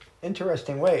very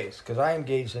interesting ways, because I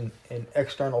engaged in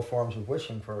external forms of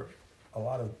wishing for a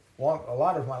lot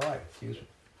of my life. Excuse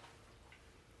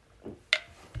me.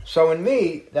 So in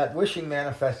me, that wishing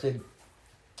manifested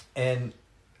in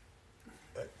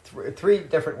three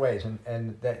different ways,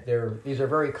 and that these are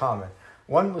very common.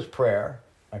 One was prayer.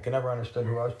 I could never understood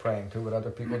who I was praying to, but other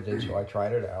people did, so I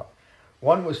tried it out.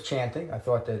 One was chanting. I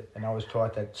thought that, and I was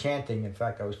taught that chanting, in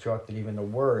fact, I was taught that even the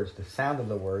words, the sound of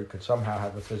the word, could somehow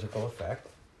have a physical effect.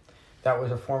 That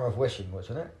was a form of wishing,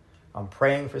 wasn't it? I'm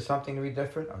praying for something to be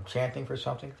different. I'm chanting for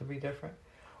something to be different.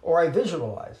 Or I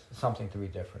visualize something to be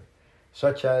different,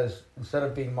 such as, instead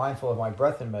of being mindful of my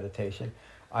breath in meditation,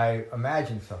 I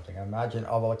imagine something. I imagine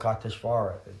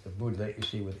Avalokiteshvara, the Buddha that you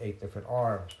see with 8 different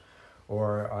arms.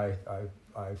 Or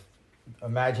I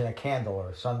imagine a candle or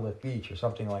a sunlit beach or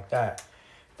something like that.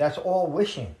 That's all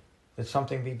wishing that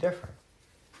something be different.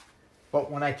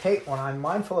 But when I'm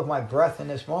mindful of my breath in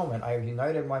this moment, I have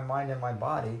united my mind and my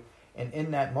body, and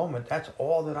in that moment, that's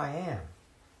all that I am.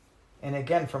 And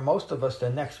again, for most of us, the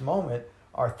next moment,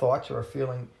 our thoughts or a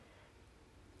feeling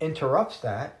interrupts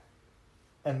that,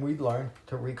 and we learn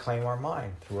to reclaim our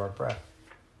mind through our breath.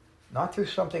 Not through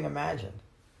something imagined.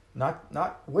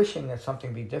 Not wishing that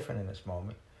something be different in this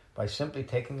moment, by simply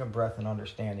taking a breath and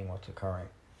understanding what's occurring.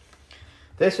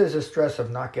 This is a stress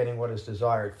of not getting what is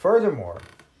desired. Furthermore,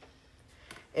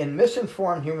 in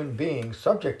misinformed human beings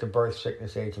subject to birth,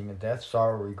 sickness, aging, and death,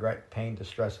 sorrow, regret, pain,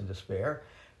 distress, and despair,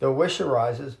 the wish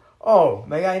arises, oh,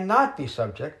 may I not be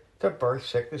subject to birth,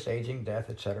 sickness, aging, death,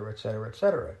 etc., etc.,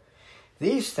 etc.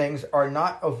 These things are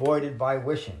not avoided by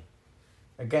wishing.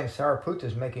 Again, Sariputta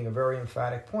is making a very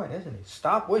emphatic point, isn't he?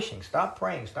 Stop wishing, stop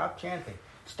praying, stop chanting,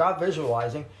 stop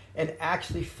visualizing, and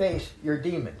actually face your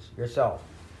demons, yourself.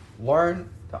 Learn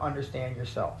to understand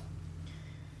yourself.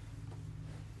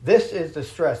 This is the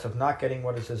stress of not getting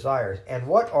what is desired. And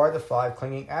what are the 5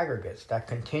 clinging aggregates that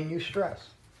continue stress?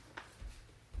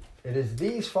 It is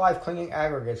these 5 clinging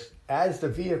aggregates as the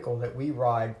vehicle that we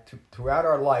ride throughout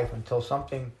our life until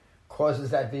something causes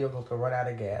that vehicle to run out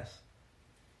of gas.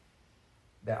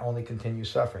 That only continues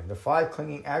suffering. The 5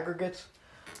 clinging aggregates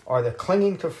are the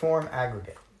clinging to form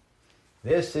aggregate.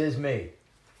 This is me.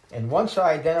 And once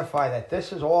I identify that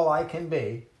this is all I can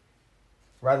be,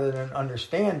 rather than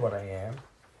understand what I am,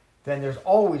 then there's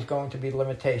always going to be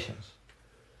limitations.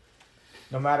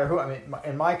 No matter who. I mean,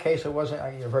 in my case, it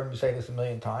wasn't, you've heard me say this a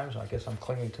million times, I guess I'm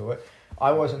clinging to it.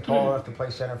 I wasn't tall enough to play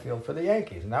center field for the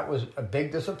Yankees. And that was a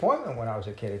big disappointment when I was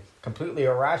a kid. It's completely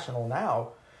irrational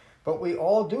now, but we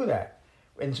all do that.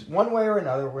 In one way or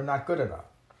another, we're not good enough.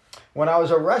 When I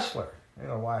was a wrestler, you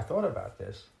know why I thought about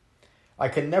this, I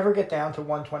could never get down to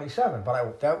 127,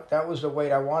 but that was the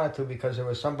weight I wanted to, because there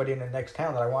was somebody in the next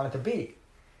town that I wanted to beat.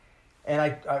 And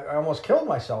I almost killed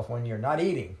myself one year not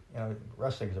eating. You know,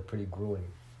 wrestling is a pretty grueling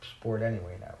sport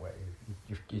anyway in that way.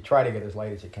 You try to get as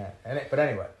light as you can. But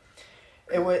anyway,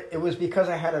 it was because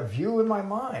I had a view in my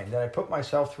mind that I put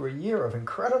myself through a year of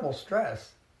incredible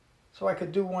stress so I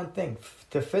could do one thing,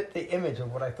 to fit the image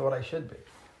of what I thought I should be.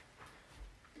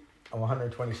 I'm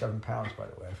 127 pounds, by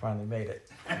the way. I finally made it.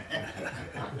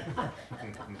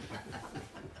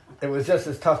 It was just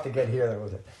as tough to get here, though,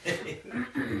 was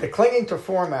it? The clinging to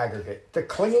form aggregate. The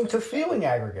clinging to feeling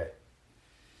aggregate.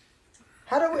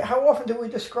 How often do we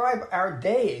describe our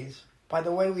days by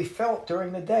the way we felt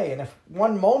during the day? And if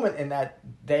one moment in that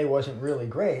day wasn't really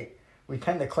great, We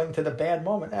tend to cling to the bad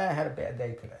moment. I had a bad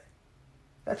day today.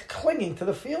 That's clinging to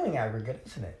the feeling aggregate,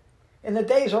 isn't it? And the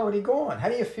day's already gone. How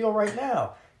do you feel right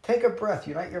now? Take a breath,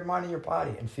 unite your mind and your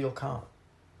body, and feel calm.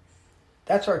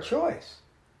 That's our choice.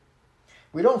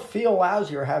 We don't feel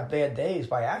lousy or have bad days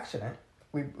by accident.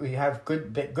 We have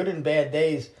good and bad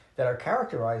days that are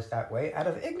characterized that way out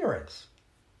of ignorance.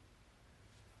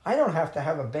 I don't have to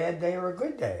have a bad day or a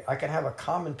good day. I can have a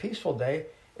calm and peaceful day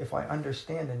if I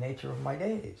understand the nature of my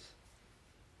days.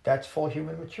 That's full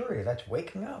human maturity. That's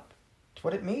waking up. That's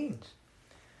what it means.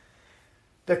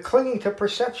 The clinging to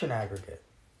perception aggregate.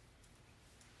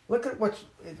 Look at what's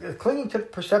the clinging to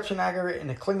perception aggregate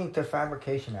and the clinging to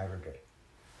fabrication aggregate.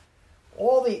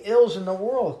 All the ills in the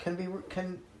world can be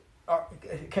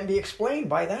explained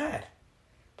by that,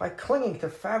 by clinging to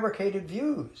fabricated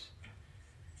views.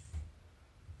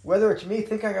 Whether it's me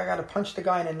thinking I got to punch the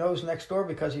guy in the nose next door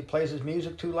because he plays his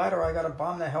music too loud, or I got to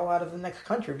bomb the hell out of the next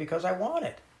country because I want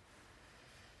it.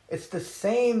 It's the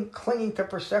same clinging to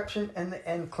perception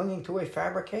and clinging to a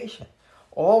fabrication,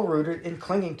 all rooted in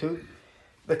clinging to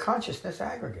the consciousness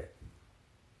aggregate.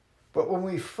 But when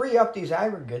we free up these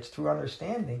aggregates through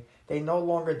understanding, they no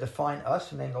longer define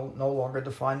us and they no longer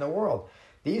define the world.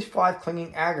 These five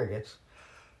clinging aggregates,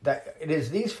 it is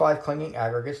these five clinging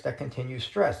aggregates that continue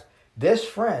stress. This,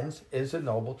 friends, is the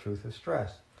noble truth of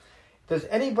stress. Does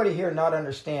anybody here not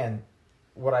understand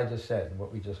what I just said and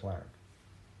what we just learned?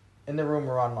 In the room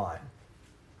or online?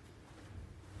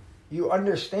 You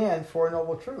understand Four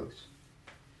Noble Truths.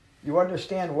 You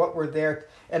understand what we're there.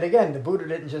 And again, the Buddha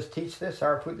didn't just teach this.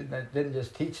 Sariputta didn't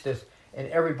just teach this and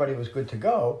everybody was good to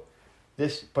go.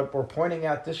 But we're pointing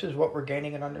out this is what we're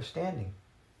gaining an understanding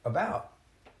about.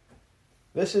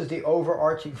 This is the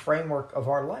overarching framework of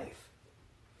our life.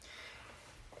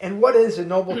 And what is the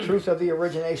noble truth of the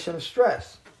origination of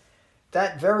stress?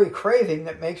 That very craving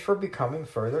that makes for becoming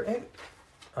further ignorant.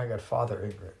 I got father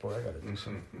ignorant. Boy, I got to do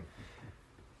something.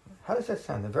 How does that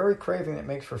sound? The very craving that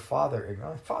makes for father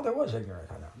ignorant. Father was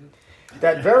ignorant, I know.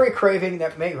 That very craving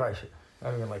that makes... I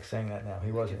don't even like saying that now.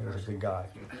 He wasn't. He was a good guy.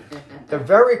 The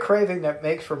very craving that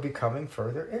makes for becoming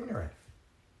further ignorant.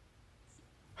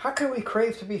 How can we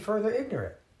crave to be further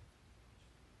ignorant?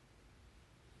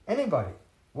 Anybody?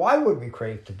 Why would we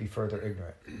crave to be further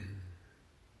ignorant?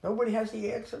 Nobody has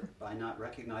the answer. By not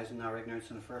recognizing our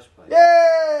ignorance in the first place.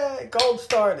 Yay! Gold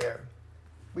star there.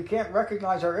 We can't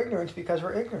recognize our ignorance because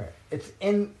we're ignorant.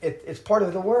 It's part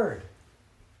of the word.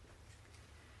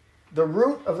 The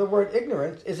root of the word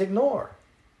ignorance is ignore.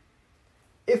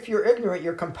 If you're ignorant,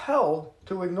 you're compelled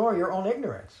to ignore your own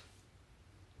ignorance.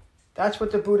 That's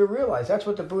what the Buddha realized. That's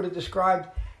what the Buddha described.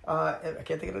 I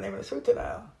can't think of the name of the sutta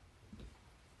now.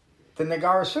 The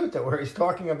Nagara Sutta, where he's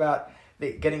talking about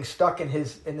getting stuck in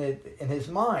his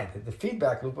mind, the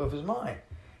feedback loop of his mind.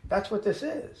 That's what this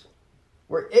is.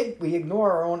 We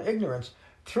ignore our own ignorance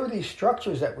through these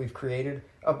structures that we've created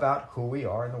about who we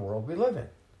are in the world we live in.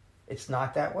 It's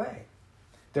not that way.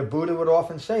 The Buddha would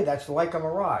often say that's like a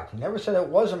mirage. He never said it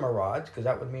was a mirage, because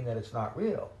that would mean that it's not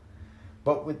real.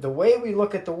 But with the way we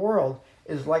look at the world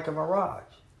is like a mirage.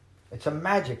 It's a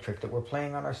magic trick that we're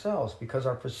playing on ourselves because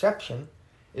our perception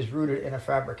is rooted in a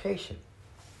fabrication.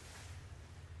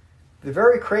 The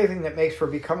very craving that makes for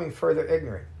becoming further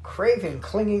ignorant. Craving,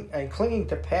 clinging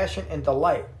to passion and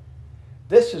delight.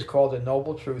 This is called the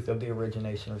noble truth of the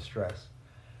origination of stress.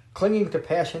 Clinging to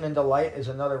passion and delight is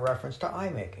another reference to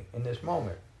I-making in this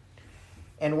moment.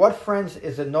 And what, friends,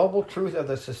 is the noble truth of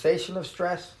the cessation of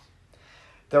stress?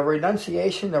 The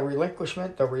renunciation, the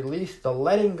relinquishment, the release, the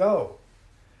letting go.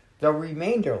 The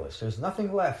remainderless. There's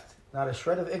nothing left, not a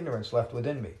shred of ignorance left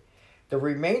within me. The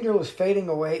remainderless fading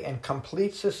away and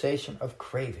complete cessation of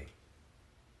craving.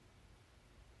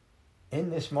 In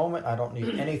this moment, I don't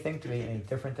need anything to be any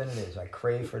different than it is. I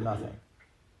crave for nothing.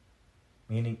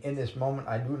 Meaning, in this moment,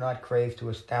 I do not crave to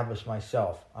establish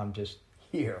myself. I'm just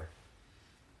here.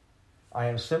 I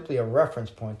am simply a reference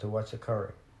point to what's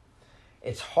occurring.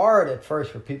 It's hard at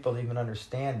first for people to even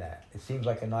understand that. It seems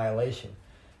like annihilation.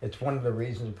 It's one of the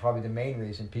reasons, probably the main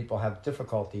reason, people have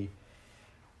difficulty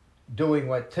doing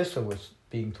what Tissa was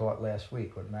being taught last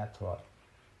week, what Matt taught.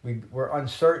 We're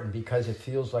uncertain because it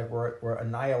feels like we're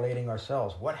annihilating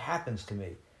ourselves. What happens to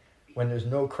me when there's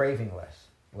no craving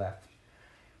left?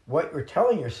 What you're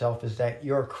telling yourself is that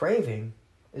your craving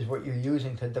is what you're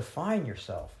using to define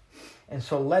yourself. And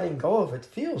so letting go of it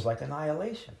feels like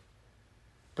annihilation.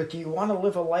 But do you want to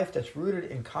live a life that's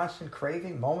rooted in constant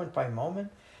craving, moment by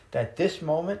moment? That this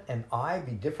moment and I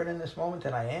be different in this moment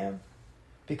than I am?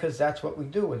 Because that's what we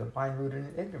do with a mind rooted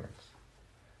in ignorance.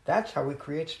 That's how we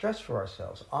create stress for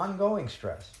ourselves, ongoing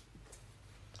stress.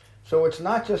 So it's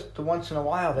not just the once in a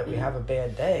while that we have a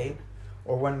bad day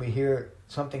or when we hear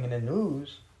something in the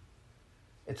news,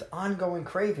 it's ongoing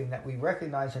craving that we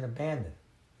recognize and abandon.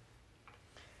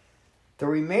 The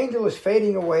remainder is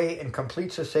fading away in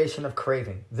complete cessation of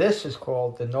craving. This is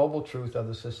called the noble truth of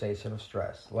the cessation of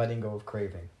stress, letting go of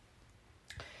craving.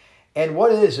 And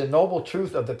what is the noble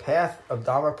truth of the path of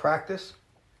Dhamma practice?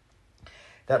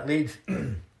 That leads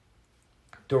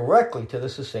directly to the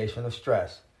cessation of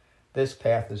stress. This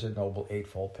path is a noble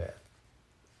eightfold path.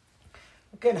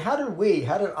 Again, how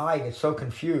did I get so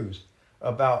confused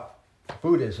about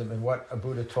Buddhism and what a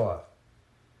Buddha taught?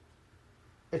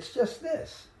 It's just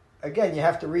this. Again, you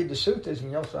have to read the suttas,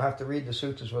 and you also have to read the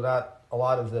suttas without a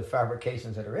lot of the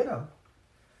fabrications that are in them.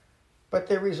 But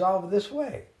they're resolved this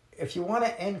way. If you want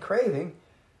to end craving,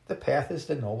 the path is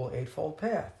the Noble Eightfold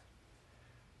Path.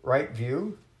 Right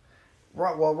view, the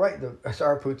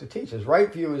Sariputta teaches,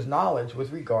 right view is knowledge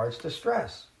with regards to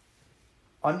stress.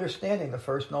 Understanding the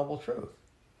first noble truth.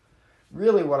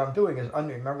 Really what I'm doing is,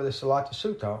 remember the Salata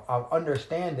Sutta, I'm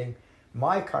understanding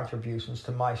my contributions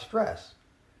to my stress.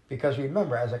 Because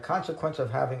remember, as a consequence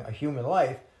of having a human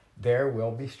life, there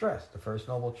will be stress, the first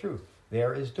noble truth.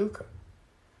 There is dukkha.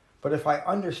 But if I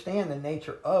understand the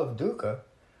nature of dukkha,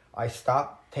 I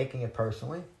stop taking it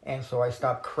personally, and so I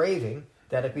stop craving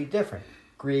that it be different.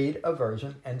 Greed,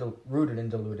 aversion, and rooted in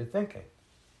deluded thinking.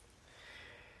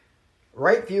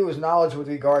 Right view is knowledge with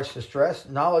regards to stress,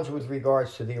 knowledge with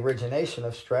regards to the origination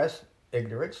of stress,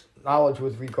 ignorance, knowledge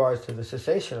with regards to the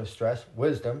cessation of stress,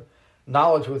 wisdom,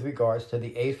 knowledge with regards to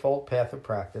the eightfold path of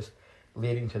practice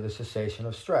leading to the cessation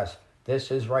of stress. This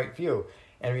is right view.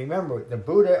 And remember, the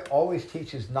Buddha always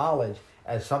teaches knowledge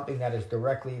as something that is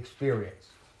directly experienced.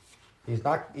 He's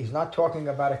not talking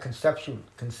about a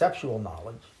conceptual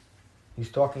knowledge.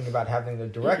 He's talking about having the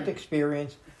direct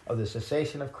experience of the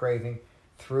cessation of craving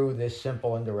through this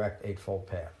simple and direct Eightfold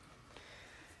Path.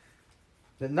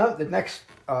 The next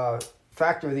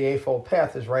factor of the Eightfold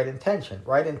Path is right intention.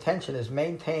 Right intention is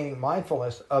maintaining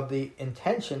mindfulness of the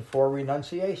intention for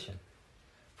renunciation,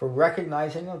 for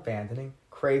recognizing and abandoning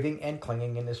craving and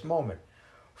clinging in this moment,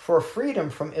 for freedom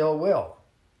from ill will.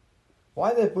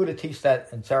 Why did Buddha teach that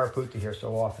in Sariputta here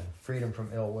so often? Freedom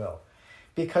from ill will.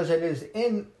 Because it is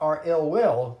in our ill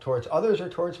will towards others or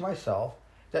towards myself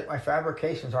that my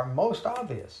fabrications are most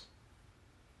obvious.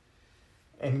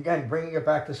 And again, bringing it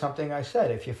back to something I said,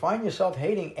 if you find yourself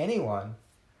hating anyone,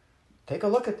 take a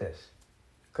look at this.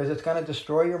 Because it's going to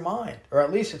destroy your mind. Or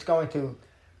at least it's going to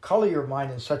color your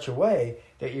mind in such a way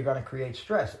that you're going to create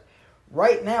stress.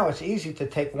 Right now, it's easy to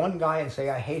take one guy and say,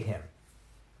 I hate him.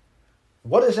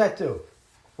 What does that do?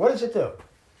 What does it do?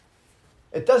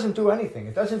 It doesn't do anything.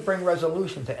 It doesn't bring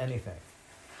resolution to anything.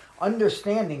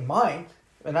 Understanding might,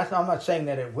 and I'm not saying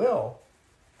that it will.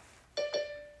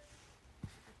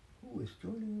 Who is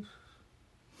joining us?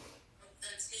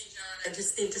 That's me, John. I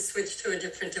just need to switch to a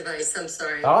different device. I'm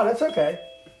sorry. Oh, that's okay.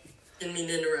 Didn't mean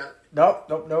to interrupt.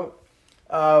 Nope.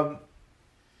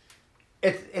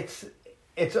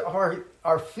 It's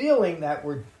our feeling that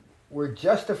we're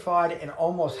justified and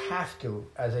almost have to,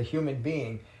 as a human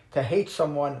being, to hate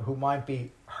someone who might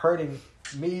be hurting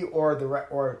me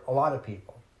or a lot of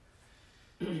people.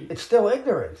 It's still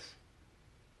ignorance.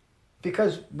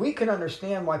 Because we can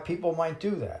understand why people might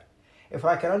do that. If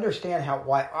I can understand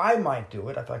why I might do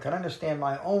it, if I can understand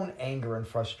my own anger and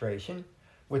frustration,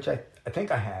 which I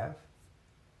think I have,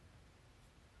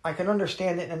 I can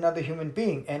understand it in another human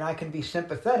being, and I can be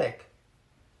sympathetic.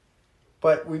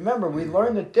 But remember, we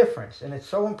learn the difference, and it's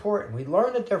so important. We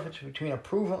learn the difference between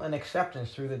approval and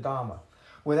acceptance through the Dhamma.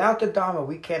 Without the Dhamma,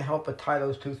 we can't help but tie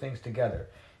those two things together.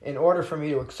 In order for me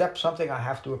to accept something, I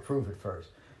have to approve it first.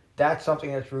 That's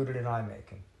something that's rooted in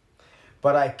I-making.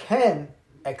 But I can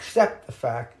accept the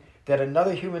fact that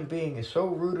another human being is so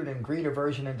rooted in greed,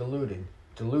 aversion, and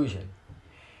delusion,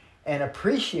 and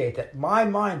appreciate that my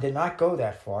mind did not go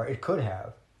that far, it could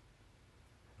have,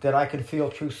 that I can feel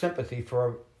true sympathy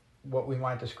for what we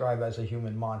might describe as a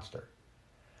human monster.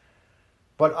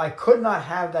 But I could not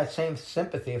have that same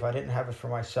sympathy if I didn't have it for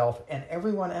myself and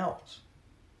everyone else.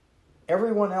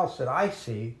 Everyone else that I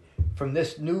see from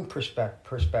this new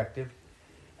perspective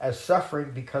as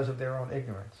suffering because of their own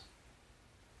ignorance.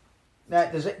 Now,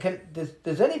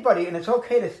 does anybody, and it's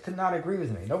okay to not agree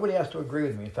with me. Nobody has to agree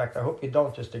with me. In fact, I hope you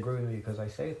don't just agree with me because I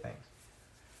say things.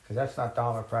 Because that's not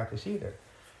Dhamma practice either.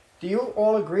 Do you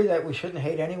all agree that we shouldn't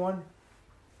hate anyone?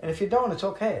 And if you don't, it's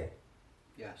okay.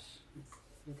 Yes.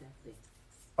 Definitely.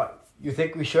 You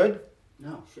think we should?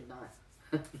 No. Should not.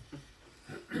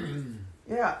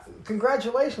 Yeah.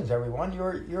 Congratulations, everyone.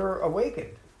 You're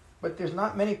awakened. But there's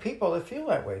not many people that feel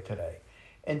that way today.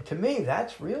 And to me,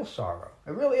 that's real sorrow.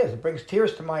 It really is. It brings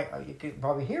tears to my... You can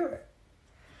probably hear it.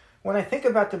 When I think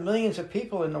about the millions of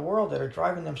people in the world that are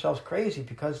driving themselves crazy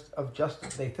because of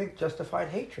they think justified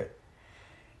hatred,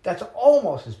 that's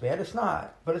almost as bad. It's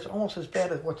not, but it's almost as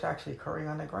bad as what's actually occurring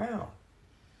on the ground.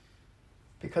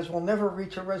 Because we'll never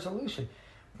reach a resolution.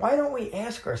 Why don't we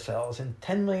ask ourselves, in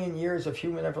 10 million years of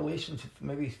human evolution,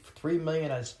 maybe 3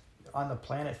 million as on the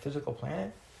planet, physical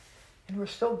planet, and we're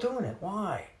still doing it.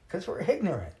 Why? Because we're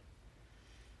ignorant.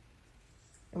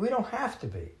 And we don't have to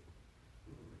be.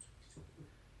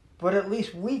 But at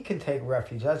least we can take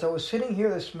refuge. As I was sitting here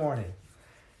this morning,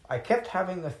 I kept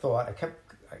having the thought,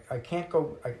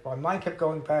 my mind kept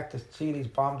going back to see these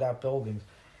bombed out buildings,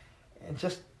 and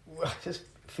just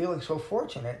feeling so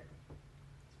fortunate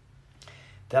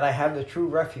that I have the true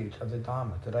refuge of the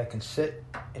Dhamma, that I can sit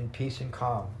in peace and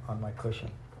calm on my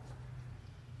cushion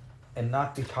and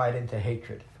not be tied into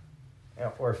hatred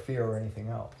or fear or anything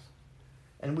else.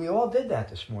 And we all did that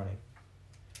this morning.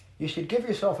 You should give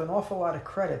yourself an awful lot of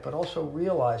credit, but also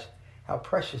realize how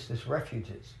precious this refuge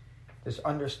is, this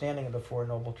understanding of the Four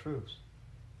Noble Truths.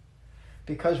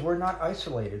 Because we're not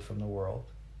isolated from the world,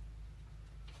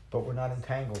 but we're not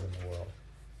entangled in the world,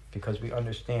 because we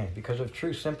understand, because of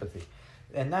true sympathy.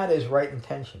 And that is right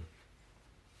intention.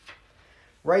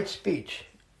 Right speech.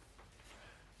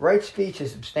 Right speech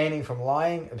is abstaining from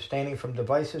lying, abstaining from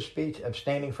divisive speech,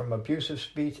 abstaining from abusive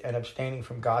speech, and abstaining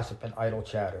from gossip and idle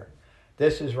chatter.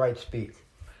 This is right speech.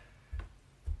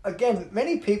 Again,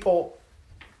 many people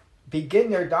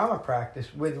begin their Dhamma practice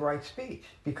with right speech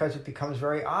because it becomes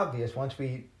very obvious once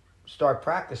we start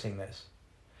practicing this.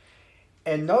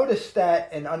 And notice that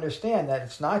and understand that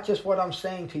it's not just what I'm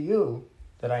saying to you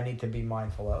that I need to be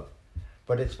mindful of,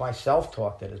 but it's my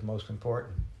self-talk that is most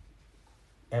important.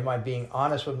 Am I being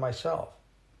honest with myself?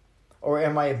 Or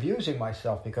am I abusing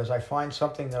myself because I find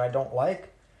something that I don't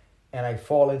like and I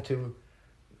fall into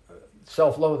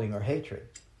self-loathing or hatred?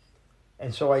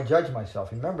 And so I judge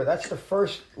myself. Remember, that's the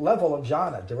first level of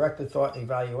jhana, directed thought and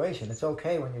evaluation. It's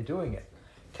okay when you're doing it.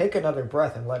 Take another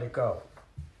breath and let it go.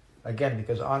 Again,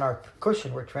 because on our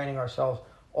cushion, we're training ourselves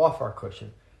off our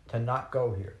cushion to not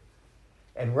go here.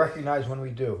 And recognize when we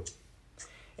do.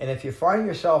 And if you find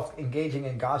yourself engaging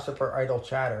in gossip or idle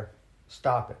chatter,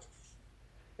 stop it.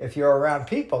 If you're around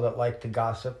people that like to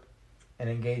gossip and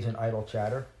engage in idle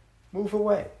chatter, move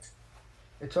away.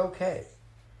 It's okay.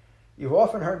 You've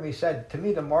often heard me say, to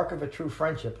me, the mark of a true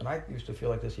friendship, and I used to feel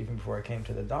like this even before I came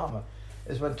to the Dhamma,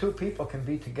 is when two people can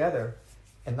be together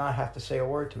and not have to say a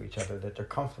word to each other, that they're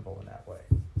comfortable in that way.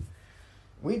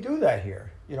 We do that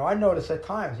here. You know, I notice at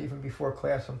times, even before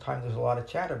class, sometimes there's a lot of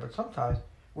chatter, but sometimes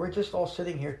we're just all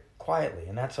sitting here quietly,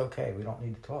 and that's okay. We don't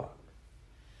need to talk.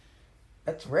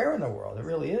 That's rare in the world. It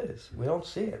really is. We don't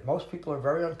see it. Most people are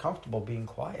very uncomfortable being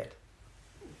quiet.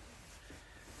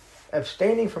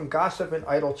 Abstaining from gossip and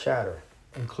idle chatter,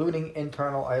 including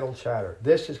internal idle chatter.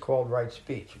 This is called right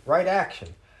speech. Right action.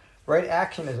 Right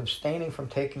action is abstaining from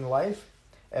taking life,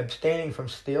 abstaining from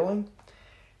stealing,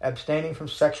 abstaining from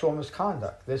sexual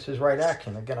misconduct. This is right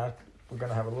action. Again, we're going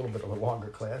to have a little bit of a longer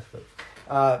class, but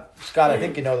Scott, I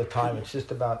think you know the time. It's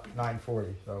just about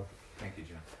 9:40. So thank you,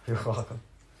 John. You're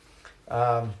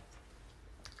welcome.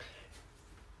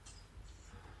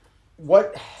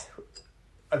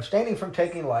 Abstaining from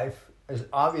taking life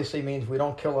obviously means we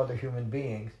don't kill other human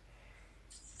beings,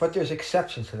 but there's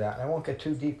exceptions to that. And I won't get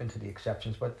too deep into the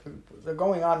exceptions, but they're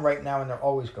going on right now, and they're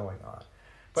always going on.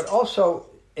 But also,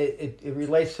 it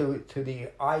relates to the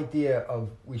idea of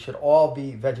we should all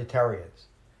be vegetarians.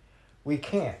 We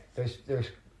can't.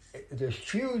 There's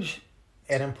huge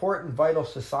and important vital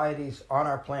societies on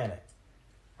our planet.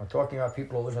 I'm talking about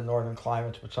people who live in northern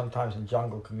climates, but sometimes in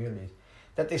jungle communities,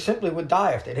 that they simply would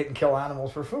die if they didn't kill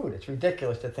animals for food. It's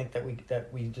ridiculous to think that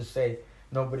we just say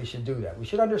nobody should do that. We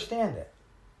should understand it,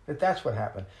 that that's what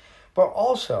happened. But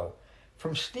also,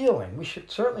 from stealing, we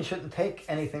certainly shouldn't take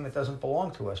anything that doesn't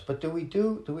belong to us. But do we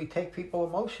take people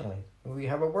emotionally? We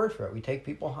have a word for it. We take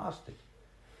people hostage.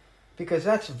 Because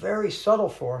that's a very subtle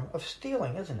form of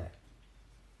stealing, isn't it?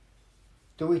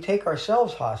 Do we take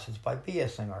ourselves hostage by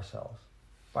BSing ourselves,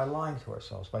 by lying to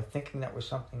ourselves, by thinking that we're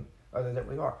something other than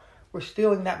we are? We're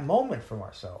stealing that moment from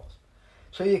ourselves.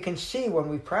 So you can see when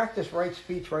we practice right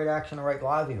speech, right action, and right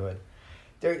livelihood,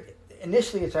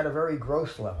 initially it's at a very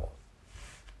gross level.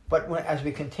 But as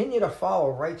we continue to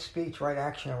follow right speech, right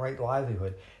action, and right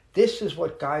livelihood, this is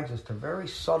what guides us to very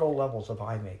subtle levels of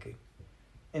I-making.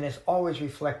 And it's always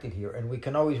reflected here, and we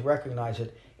can always recognize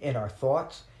it in our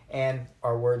thoughts and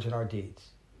our words and our deeds.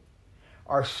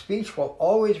 Our speech will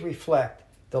always reflect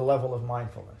the level of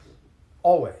mindfulness.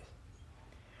 Always.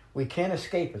 We can't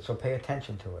escape it, so pay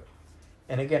attention to it.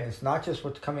 And again, it's not just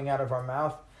what's coming out of our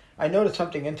mouth. I noticed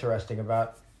something interesting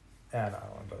about and I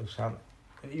don't know,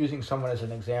 using someone as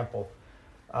an example,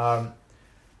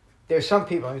 there's some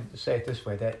people, let me say it this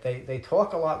way, that they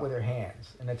talk a lot with their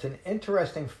hands, and it's an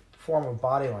interesting form of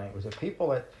body language. The people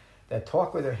that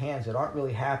talk with their hands that aren't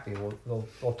really happy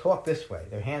they'll talk this way.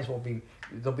 Their hands they'll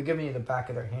be giving you the back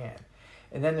of their hand.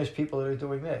 And then there's people that are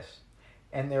doing this.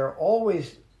 And they're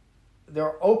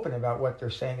open about what they're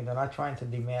saying, and they're not trying to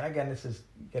demand. Again, this is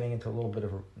getting into a little bit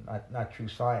of not true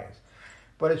science.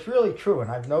 But it's really true, and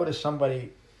I've noticed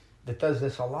somebody that does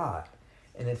this a lot.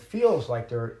 And it feels like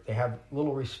they have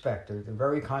little respect. They're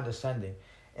very condescending.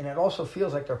 And it also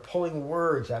feels like they're pulling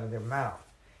words out of their mouth.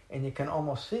 And you can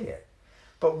almost see it.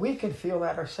 But we can feel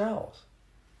that ourselves.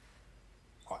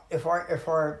 If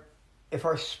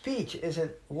our speech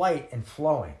isn't light and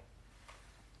flowing,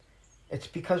 it's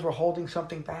because we're holding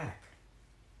something back.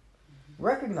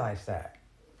 Recognize that.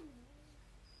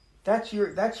 That's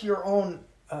your own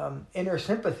inner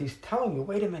sympathies telling you,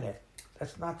 wait a minute,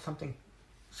 that's not something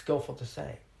skillful to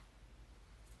say.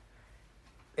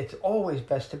 It's always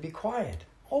best to be quiet.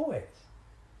 Always.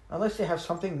 Unless you have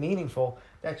something meaningful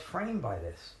that's framed by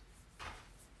this.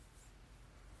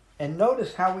 And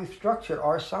notice how we've structured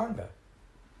our Sangha.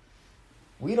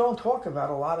 We don't talk about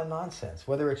a lot of nonsense,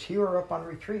 whether it's here or up on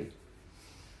retreat.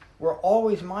 We're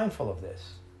always mindful of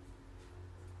this.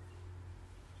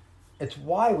 It's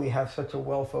why we have such a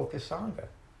well-focused Sangha.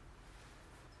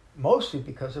 Mostly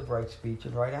because of right speech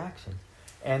and right action.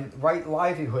 And right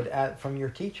livelihood from your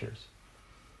teachers.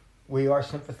 We are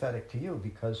sympathetic to you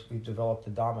because we've developed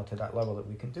the Dhamma to that level that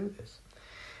we can do this.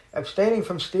 Abstaining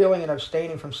from stealing and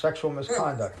abstaining from sexual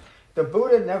misconduct. The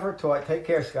Buddha never taught, take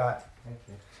care, Scott. Thank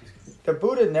you. The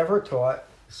Buddha never taught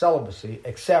celibacy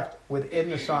except within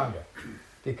the Sangha.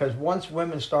 Because once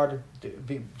women started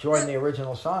to join the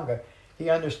original Sangha, he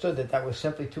understood that was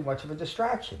simply too much of a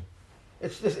distraction.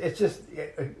 It's just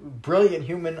a brilliant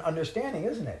human understanding,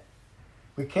 isn't it?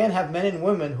 We can't have men and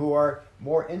women who are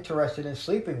more interested in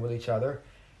sleeping with each other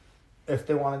if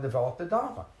they want to develop the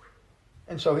Dhamma.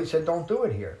 And so he said, don't do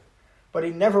it here. But he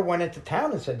never went into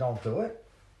town and said, don't do it.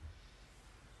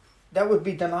 That would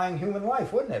be denying human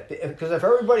life, wouldn't it? Because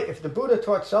if the Buddha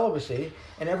taught celibacy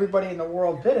and everybody in the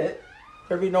world did it,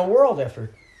 there'd be no world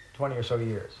after 20 or so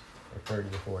years, or 30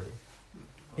 or 40.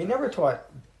 He never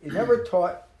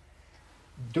taught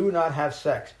do not have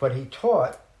sex, but he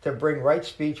taught to bring right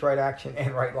speech, right action,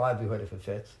 and right livelihood, if it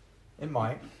fits, in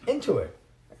mind, into it.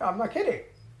 I'm not kidding.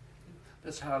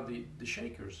 That's how the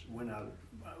Shakers went out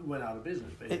of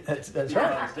business, basically. That's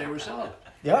right. They were celibate.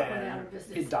 Yeah. Went out of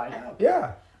business. It died out.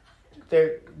 Yeah.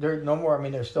 There no more,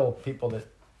 there's still people that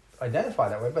identify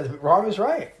that way, but Ram is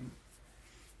right.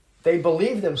 They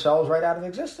believed themselves right out of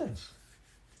existence.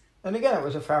 And again, it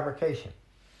was a fabrication.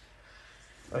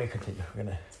 Let me continue.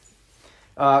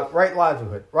 Right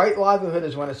livelihood. Right livelihood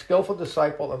is when a skillful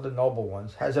disciple of the noble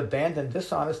ones has abandoned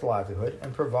dishonest livelihood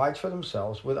and provides for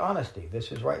themselves with honesty.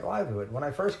 This is right livelihood. When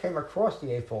I first came across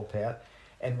the Eightfold Path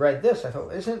and read this, I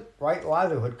thought, isn't right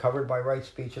livelihood covered by right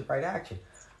speech and right action?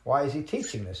 Why is he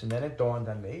teaching this? And then it dawned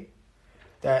on me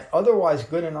that otherwise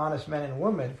good and honest men and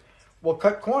women will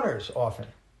cut corners often.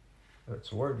 That's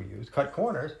the word we use, cut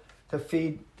corners, to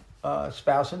feed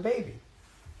spouse and baby.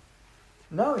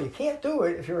 No, you can't do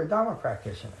it if you're a Dhamma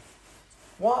practitioner.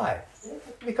 Why?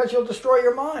 Because you'll destroy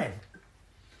your mind.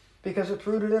 Because it's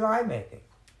rooted in eye-making.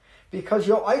 Because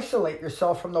you'll isolate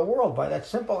yourself from the world by that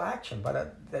simple action, by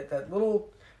that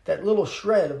little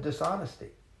shred of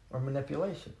dishonesty or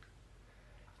manipulation.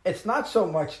 It's not so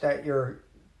much that you're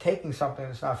taking something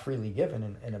that's not freely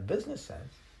given in a business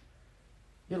sense.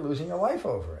 You're losing your life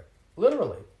over it.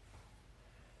 Literally.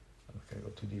 I'm not going to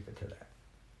go too deep into that.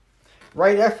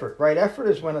 Right effort. Right effort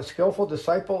is when a skillful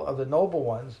disciple of the noble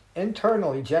ones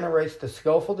internally generates the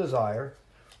skillful desire,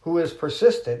 who is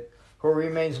persistent, who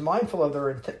remains mindful of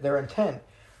their intent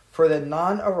for the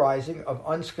non-arising of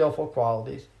unskillful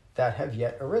qualities that have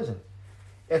yet arisen.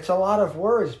 It's a lot of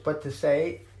words, but to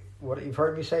say, what you've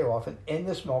heard me say often, in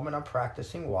this moment I'm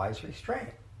practicing wise restraint.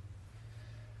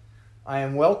 I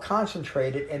am well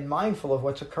concentrated and mindful of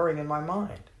what's occurring in my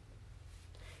mind.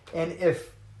 And if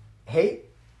hate,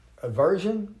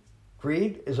 aversion,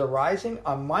 greed is arising,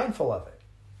 I'm mindful of it.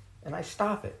 And I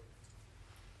stop it.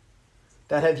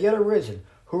 That have yet arisen,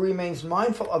 who remains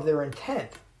mindful of their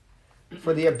intent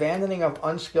for the abandoning of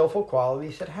unskillful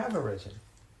qualities that have arisen.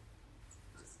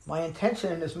 My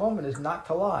intention in this moment is not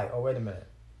to lie. Oh, wait a minute.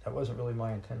 That wasn't really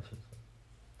my intention.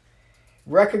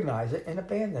 Recognize it and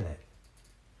abandon it.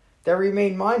 They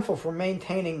remain mindful for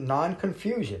maintaining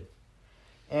non-confusion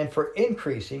and for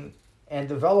increasing and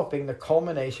developing the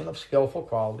culmination of skillful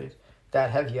qualities that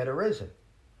have yet arisen.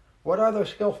 What are those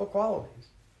skillful qualities?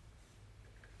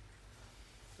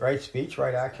 right speech,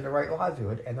 right action, and right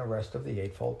livelihood, and the rest of the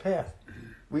Eightfold Path.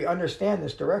 We understand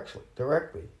this directly. That's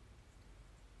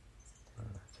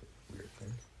a weird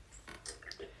thing.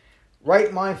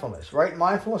 Right mindfulness. Right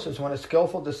mindfulness is when a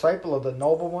skillful disciple of the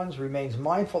Noble Ones remains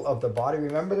mindful of the body.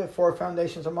 Remember the 4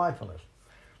 foundations of mindfulness.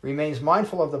 Remains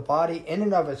mindful of the body in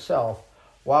and of itself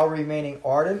while remaining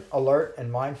ardent, alert,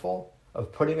 and mindful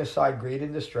of putting aside greed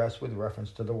and distress with reference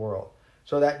to the world.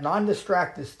 So that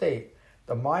non-distracted state,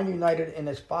 the mind united in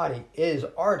its body, is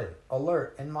ardent,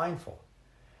 alert, and mindful.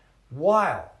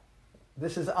 While,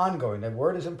 this is ongoing, the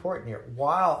word is important here,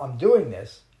 while I'm doing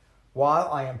this,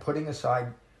 while I am putting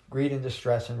aside greed and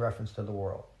distress in reference to the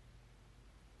world.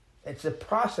 It's a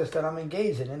process that I'm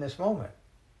engaged in this moment.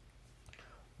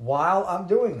 While I'm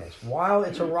doing this, while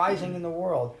it's arising in the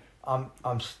world,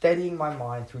 I'm steadying my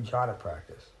mind through jhana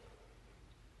practice.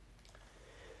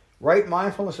 Right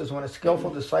mindfulness is when a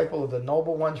skillful disciple of the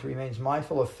Noble Ones remains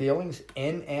mindful of feelings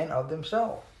in and of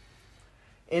themselves.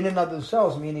 In and of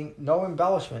themselves meaning no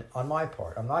embellishment on my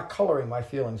part. I'm not coloring my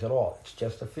feelings at all. It's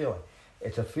just a feeling.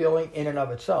 It's a feeling in and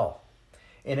of itself.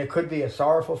 And it could be a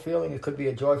sorrowful feeling, it could be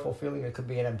a joyful feeling, it could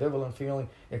be an ambivalent feeling,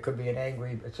 it could be an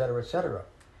angry, etc., etc.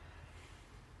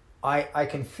 I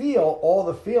can feel all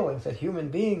the feelings that human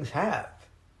beings have,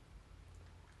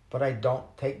 but I don't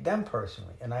take them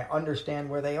personally, and I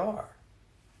understand where they are.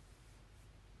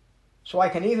 So I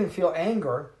can even feel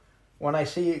anger when I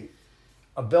see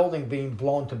a building being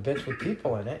blown to bits with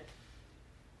people in it,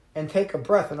 and take a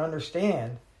breath and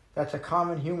understand that's a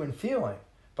common human feeling,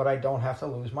 but I don't have to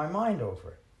lose my mind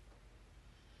over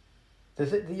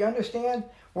it. Do you understand?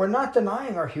 We're not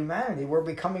denying our humanity. We're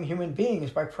becoming human beings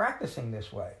by practicing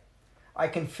this way. I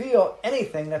can feel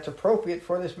anything that's appropriate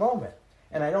for this moment,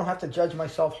 and I don't have to judge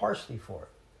myself harshly for it.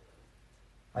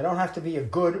 I don't have to be a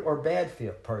good or bad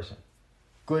person.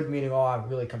 Good meaning, I'm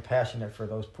really compassionate for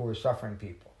those poor suffering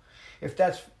people. If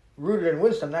that's rooted in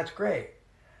wisdom, that's great.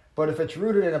 But if it's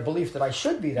rooted in a belief that I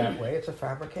should be that way, it's a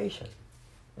fabrication,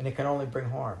 and it can only bring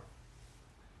harm.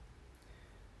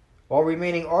 While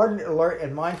remaining ardent, alert,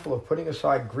 and mindful of putting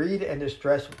aside greed and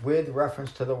distress with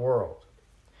reference to the world.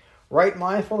 Right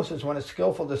mindfulness is when a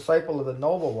skillful disciple of the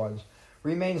Noble Ones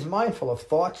remains mindful of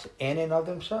thoughts in and of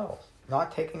themselves,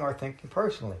 not taking our thinking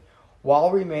personally,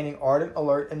 while remaining ardent,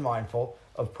 alert, and mindful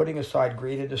of putting aside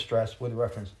greed and distress with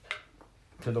reference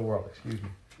to the world. Excuse me.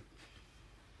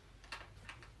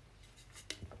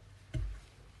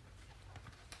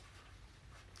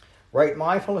 Right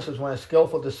mindfulness is when a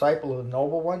skillful disciple of the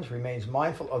Noble Ones remains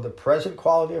mindful of the present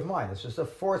quality of mind. This is the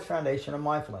 4th foundation of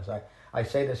mindfulness. I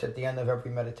say this at the end of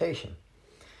every meditation.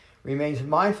 Remains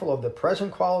mindful of the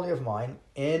present quality of mind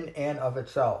in and of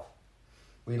itself.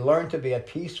 We learn to be at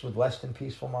peace with less than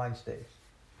peaceful mind states.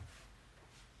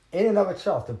 In and of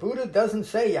itself. The Buddha doesn't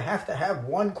say you have to have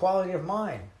one quality of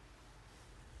mind.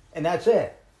 And that's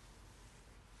it.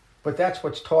 But that's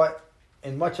what's taught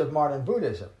in much of modern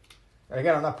Buddhism. And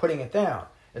again, I'm not putting it down.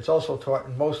 It's also taught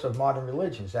in most of modern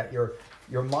religions that your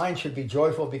mind should be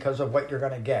joyful because of what you're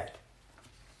going to get,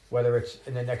 whether it's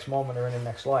in the next moment or in the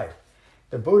next life.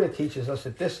 The Buddha teaches us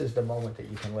that this is the moment that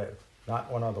you can live,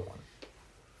 not one other one.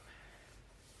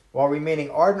 While remaining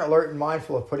ardent, alert, and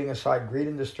mindful of putting aside greed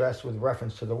and distress with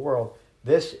reference to the world,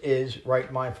 this is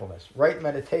right mindfulness, right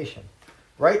meditation.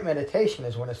 Right meditation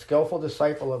is when a skillful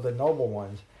disciple of the Noble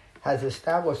Ones has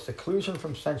established seclusion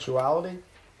from sensuality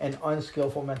and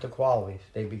unskillful mental qualities.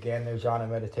 They began their jhana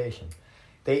meditation.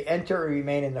 They enter and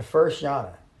remain in the first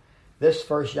jhana. This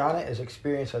first jhana is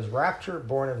experienced as rapture,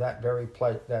 born of that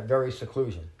very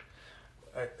seclusion.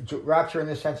 Rapture in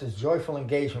this sense is joyful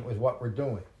engagement with what we're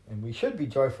doing. And we should be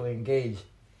joyfully engaged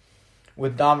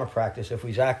with Dhamma practice if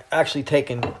we've actually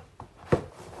taken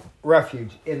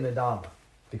refuge in the Dhamma,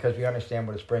 because we understand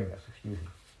what it's bringing us. Excuse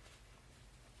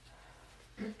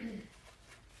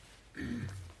me.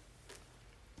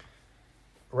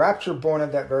 Rapture born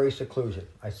of that very seclusion.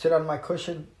 I sit on my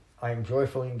cushion, I am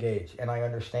joyfully engaged, and I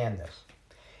understand this.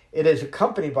 It is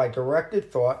accompanied by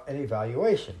directed thought and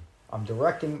evaluation. I'm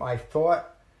directing my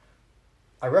thought.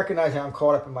 I recognize that I'm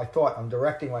caught up in my thought. I'm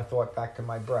directing my thought back to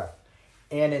my breath.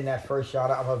 And in that first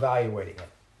jhana, I'm evaluating it.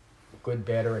 Good,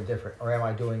 bad, or indifferent. Or am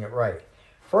I doing it right?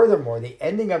 Furthermore, the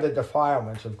ending of the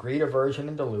defilements of greed, aversion,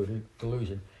 and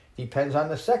delusion depends on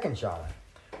the second jhana,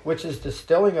 which is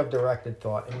distilling of directed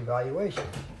thought and evaluation.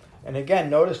 And again,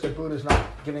 notice the Buddha's not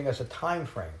giving us a time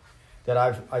frame that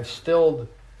I've stilled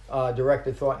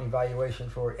directed thought and evaluation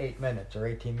for 8 minutes or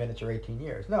 18 minutes or 18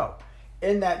 years. No.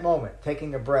 In that moment,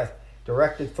 taking a breath,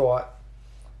 directed thought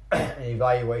and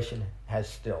evaluation has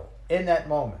stilled. In that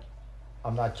moment,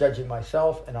 I'm not judging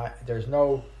myself, and there's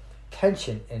no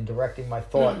tension in directing my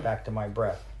thought back to my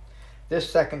breath. This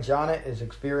second jhana is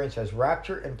experienced as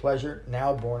rapture and pleasure,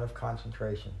 now born of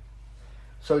concentration.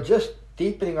 So just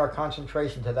deepening our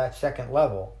concentration to that second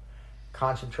level,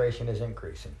 concentration is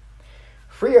increasing.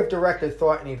 Free of directed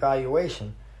thought and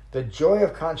evaluation, the joy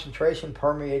of concentration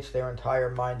permeates their entire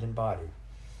mind and body.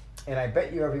 And I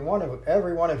bet you every one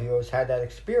of you has had that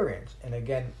experience. And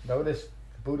again, notice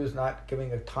the Buddha's not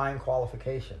giving a time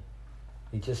qualification.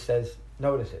 He just says,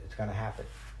 notice it, it's going to happen.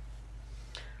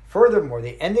 Furthermore,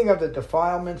 the ending of the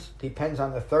defilements depends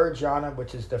on the third jhana,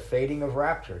 which is the fading of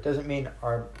rapture. It doesn't mean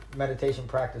our meditation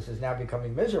practice is now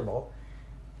becoming miserable.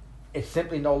 It's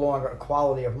simply no longer a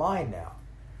quality of mind now.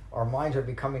 Our minds are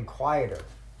becoming quieter.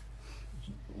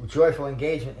 Joyful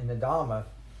engagement in the Dhamma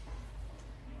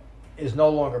is no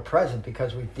longer present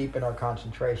because we've deepened our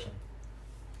concentration.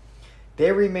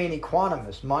 They remain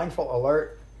equanimous, mindful,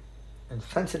 alert, and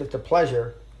sensitive to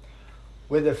pleasure.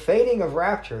 With the fading of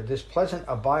rapture, this pleasant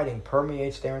abiding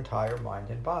permeates their entire mind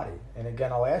and body. And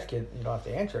again, I'll ask you, you don't have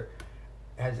to answer,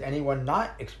 has anyone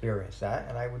not experienced that?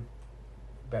 And I would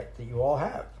bet that you all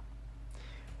have.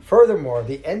 Furthermore,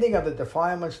 the ending of the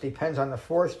defilements depends on the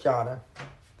fourth jhana,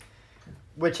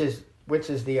 which is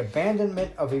the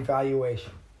abandonment of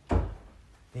evaluation.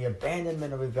 The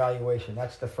abandonment of evaluation.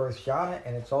 That's the first jhana,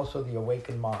 and it's also the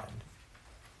awakened mind.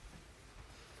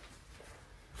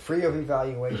 Free of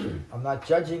evaluation. I'm not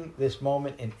judging this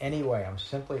moment in any way. I'm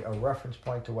simply a reference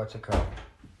point to what's occurring.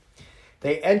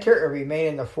 They enter and remain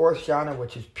in the fourth jhana,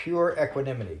 which is pure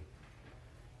equanimity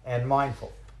and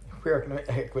mindful. Pure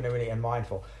equanimity and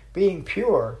mindful. Being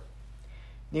pure,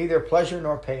 neither pleasure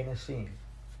nor pain is seen.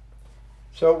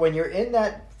 So when you're in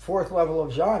that fourth level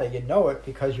of jhana, you know it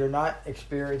because you're not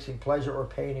experiencing pleasure or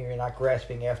pain, and you're not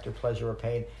grasping after pleasure or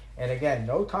pain. And again,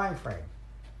 no time frame,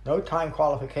 no time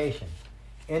qualification.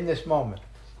 In this moment,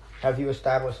 have you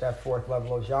established that fourth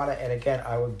level of jhana? And again,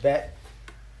 I would bet,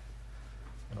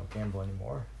 I don't gamble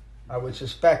anymore, I would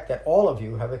suspect that all of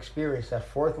you have experienced that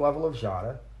fourth level of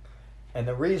jhana. And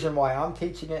the reason why I'm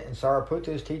teaching it and Sariputta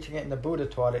is teaching it and the Buddha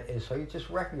taught it is so you just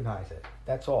recognize it.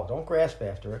 That's all. Don't grasp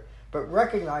after it, but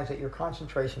recognize that your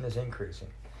concentration is increasing.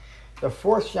 The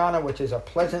fourth jhana, which is a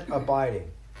pleasant abiding.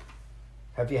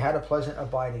 Have you had a pleasant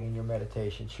abiding in your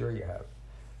meditation? Sure you have.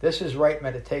 This is right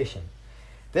meditation.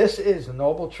 This is the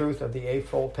noble truth of the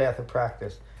Eightfold Path of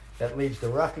Practice that leads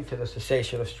directly to the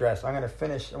cessation of stress. I'm going to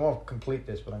finish, I won't complete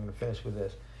this, but I'm going to finish with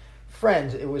this.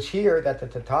 Friends, it was here that the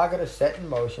Tathagata set in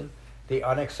motion the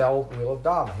unexcelled wheel of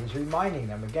Dhamma. He's reminding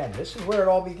them again, this is where it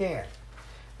all began.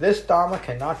 This Dhamma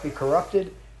cannot be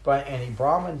corrupted by any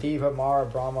Brahman, Deva, Mara,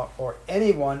 Brahma, or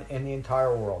anyone in the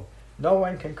entire world. No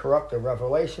one can corrupt the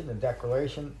revelation, the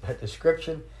declaration, the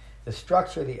description, the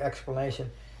structure, the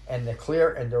explanation, and the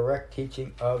clear and direct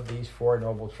teaching of these four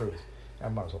noble truths. I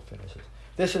might as well finish this.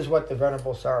 This is what the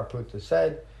Venerable Sariputta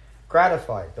said.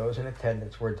 Gratified, those in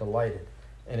attendance were delighted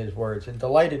in his words. And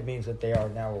delighted means that they are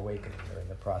now awakening. They're in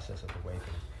the process of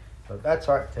awakening. So that's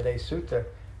our today's sutta.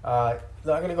 I'm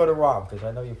going to go to Ram, because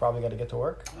I know you probably got to get to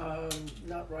work.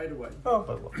 Not right away. Oh,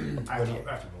 but I have to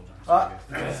go, John.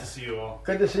 Nice to see you all.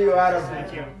 Good to see you, Adam.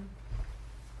 Thank you.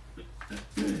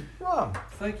 Ram.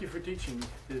 Thank you for teaching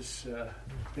this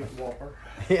big whopper.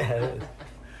 Yeah, it is.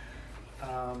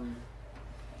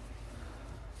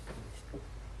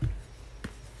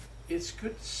 It's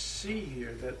good to see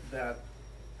here that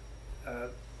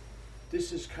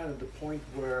this is kind of the point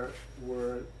where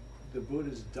the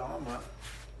Buddha's Dhamma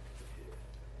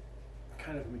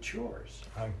kind of matures.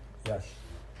 Yes.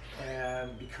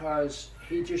 And because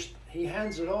he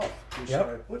hands it off to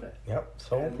Yep. Sariputta. Yep.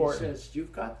 So and important. He says,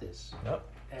 "You've got this." Yep.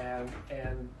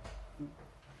 And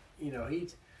you know,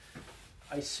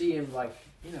 I see him like,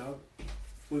 you know,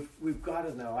 we've got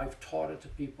it now. I've taught it to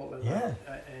people, and Yeah.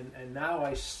 and now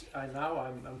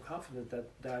I'm confident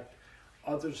that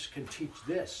others can teach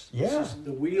this. Yeah. This is,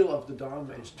 the wheel of the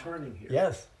Dhamma is turning here.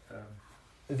 Yes.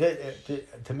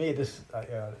 To me, this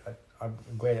I'm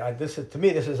glad. This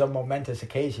is a momentous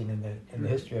occasion in the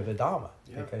history of the Dhamma.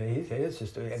 Yeah. Because it is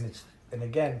just, and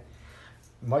again,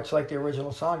 much like the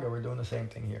original Sangha, we're doing the same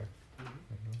thing here.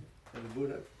 Mm-hmm. And the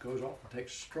Buddha goes off and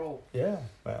takes a stroll. Yeah.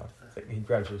 Well, he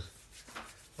grabs his.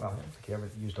 Well, I don't think he ever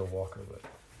used a walker,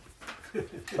 but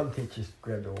some teachers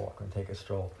grab their walker and take a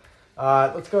stroll.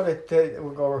 Let's go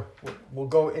we'll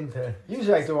go into.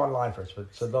 Usually I do online first, but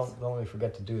so don't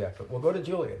forget to do that. But we'll go to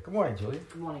Julia. Good morning, Julia.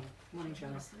 Good morning. Good morning,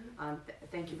 Jonas.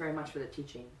 Thank you very much for the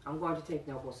teaching. I'm going to take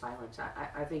noble silence.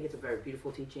 I think it's a very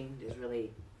beautiful teaching. There's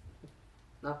really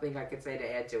nothing I could say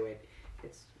to add to it.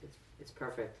 It's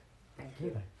perfect. Thank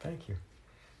you. Yeah, thank you.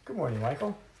 Good morning,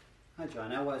 Michael. Hi, John.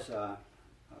 That was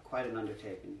quite an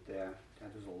undertaking there.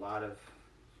 That was a lot of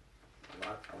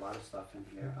a lot of stuff in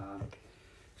here.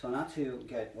 So not to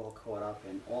get all caught up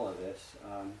in all of this.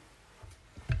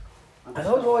 Are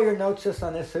those all your notes just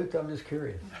on this suit? I'm just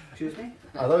curious. Excuse me?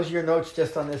 Are those your notes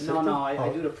just on this suit? No, I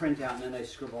do the printout and then I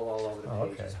scribble all over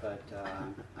the pages. Okay.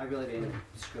 But I really didn't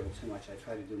scribble too much. I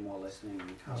try to do more listening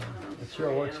and copying. It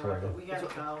sure works for you. We gotta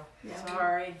go. Yeah.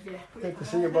 Sorry. Good to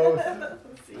see you both.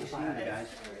 See Nice seeing you guys.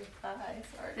 Hi,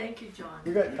 sorry. Thank you, John.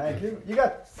 You got, thank you. You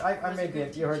got, I made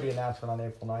the, you heard the announcement on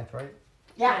April 9th, right?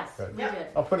 Yes. Good. We did.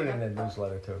 I'll put it in the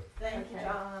newsletter too. Thank you, Okay.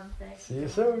 John. Thank See you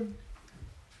soon.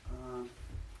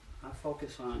 I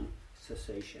focus on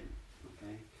cessation,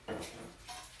 okay?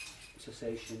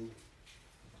 Cessation,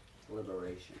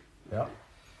 liberation. Yeah.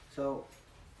 So,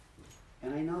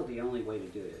 and I know the only way to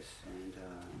do this, and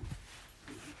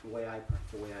the way I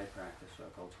practice, so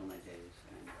I go through my days,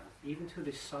 and even to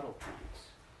the subtle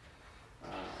points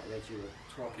that you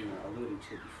were talking or alluding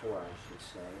to before, I should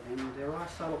say. And there are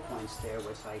subtle points there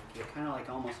where it's like you're kind of like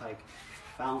almost like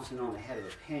bouncing on the head of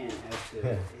a pin as to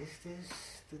is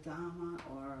this the Dharma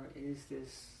or is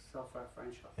this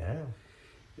self-referential? Yeah.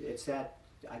 It's that,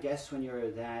 I guess when you're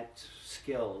that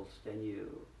skilled, then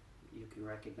you can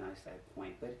recognize that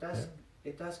point. But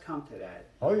it does come to that.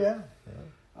 Oh yeah.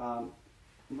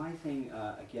 My thing,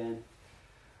 again,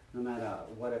 no matter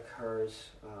what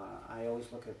occurs, I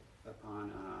always look at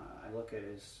it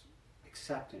as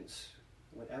acceptance.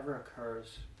 Whatever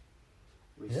occurs,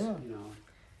 you know,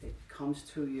 it comes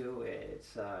to you.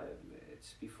 It's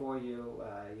before you.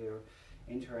 You're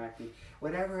interacting.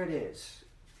 Whatever it is,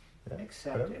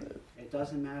 accept it. It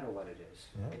doesn't matter what it is.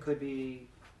 Yeah. It could be,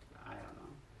 I don't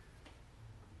know.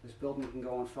 This building can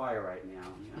go on fire right now.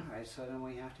 All right, so then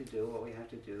we have to do what we have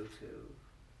to do to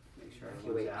make sure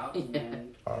everyone's out and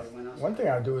then everyone else. One thing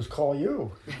I do is call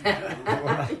you.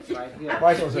 Right here.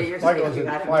 Michael's Yeah, you're in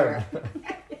saying fire.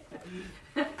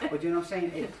 But you know what I'm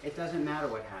saying? It doesn't matter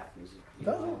what happens. You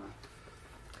No. know?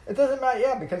 It doesn't matter,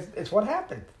 yeah, because it's what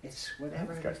happened. It's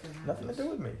whatever It's it got is that happens. nothing to do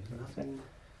with me. Nothing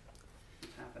is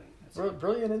happening. That's it.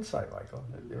 Brilliant insight, Michael.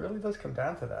 It really does come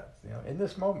down to that. You know, in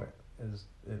this moment,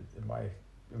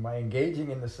 am I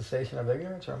engaging in the cessation of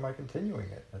ignorance, or am I continuing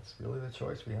it? That's really the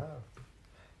choice we have.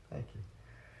 Thank you.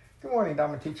 Good morning,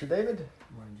 Dharma Teacher David.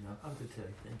 Good morning, John. I'm good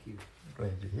today. Thank you.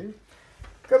 Glad you're here.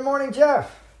 Good morning,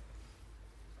 Jeff.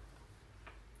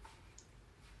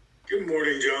 Good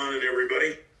morning, John and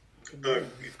everybody.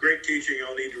 Great teaching.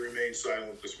 I'll need to remain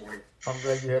silent this morning. I'm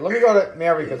glad you're here. Let me go to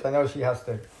Mary because I know she has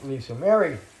to leave soon.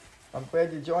 Mary, I'm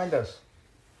glad you joined us.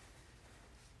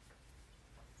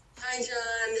 Hi, John.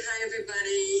 Hi,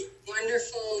 everybody.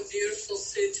 Wonderful, beautiful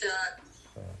sutta.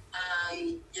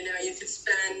 You know, you could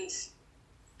spend,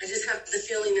 I just have the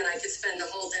feeling that I could spend the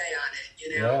whole day on it,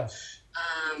 you know? Yeah.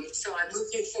 So I'm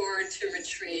looking forward to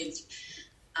retreat.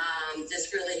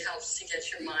 This really helps to get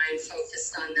your mind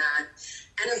focused on that.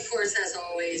 And of course, as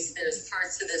always, there's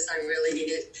parts of this I really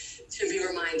needed to be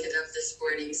reminded of this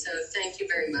morning. So thank you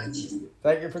very much.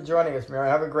 Thank you for joining us, Mary.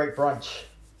 Have a great brunch.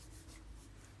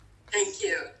 Thank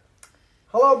you.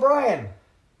 Hello, Brian.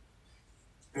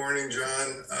 Morning,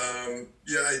 John.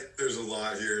 There's a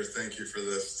lot here. Thank you for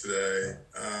this today.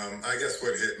 I guess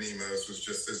what hit me most was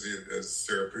just as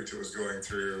Sariputta was going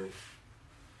through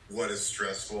what is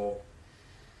stressful.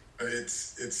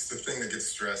 It's the thing that gets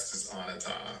stressed is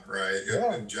anatta, right?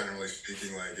 Yeah. And generally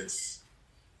speaking, like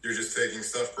you're just taking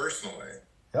stuff personally.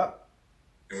 Yep.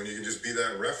 And when you can just be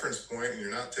that reference point and you're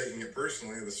not taking it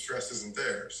personally, the stress isn't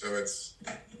there. So I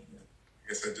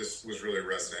guess I just was really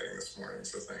resonating this morning.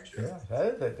 So thank you.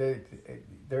 Yeah,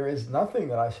 there is nothing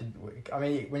that I should. I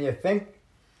mean, when you think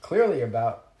clearly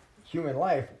about human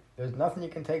life, there's nothing you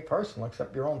can take personal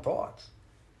except your own thoughts.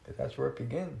 That's where it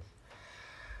begins.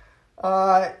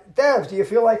 Dev, do you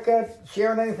feel like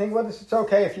sharing anything with us? It's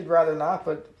okay if you'd rather not,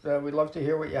 but we'd love to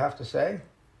hear what you have to say.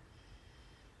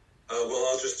 Well,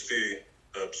 I'll just be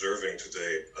observing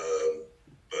today,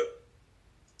 but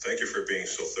thank you for being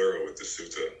so thorough with the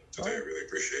sutta today. I really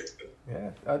appreciate it.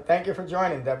 Yeah, thank you for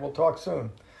joining, Dev. We'll talk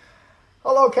soon.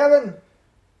 Hello, Kevin.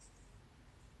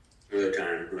 Hello,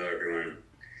 John. Hello, everyone.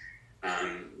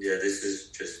 This is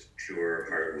just pure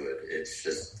hardwood. It's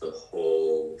just the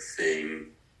whole thing.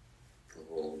 The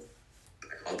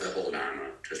whole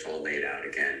Dharma, just all laid out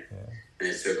again. Yeah. And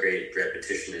it's so great.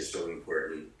 Repetition is so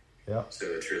important. Yeah. So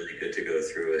it's really good to go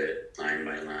through it line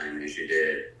by line as you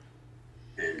did.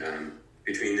 And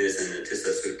between this and the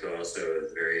Tissa Sutta also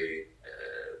is very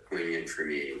poignant for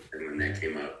me. And when that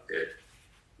came up,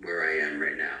 where I am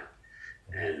right now.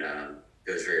 And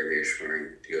it was very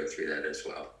reassuring to go through that as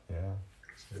well. Yeah.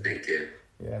 So thank you.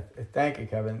 Yeah, thank you,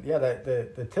 Kevin. Yeah,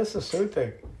 the Tissa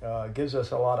Sutta gives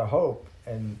us a lot of hope,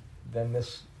 and then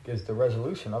this is the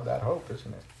resolution of that hope,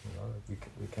 isn't it? You know,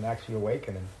 we can actually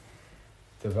awaken and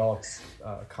develop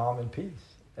calm and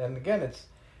peace. And again, it's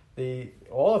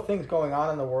all the things going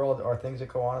on in the world are things that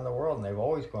go on in the world, and they've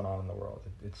always gone on in the world.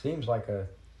 It seems like a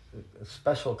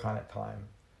special kind of time,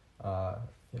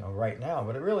 right now,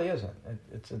 but it really isn't.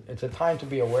 It's a time to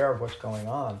be aware of what's going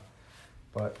on,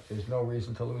 but there's no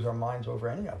reason to lose our minds over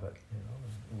any of it. You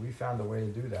know, we found a way to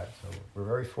do that, so we're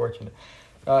very fortunate.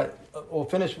 We'll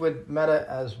finish with metta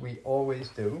as we always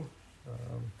do.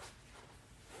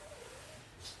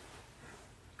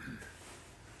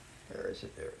 Where is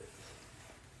it? There it is.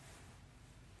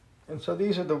 And so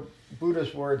these are the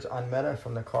Buddha's words on metta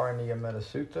from the Karaniya Metta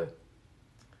Sutta.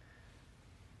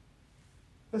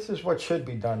 This is what should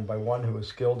be done by one who is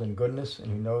skilled in goodness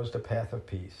and who knows the path of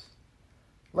peace.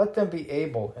 Let them be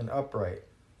able and upright,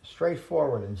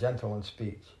 straightforward and gentle in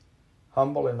speech,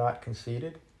 humble and not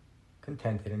conceited,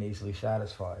 contented and easily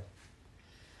satisfied,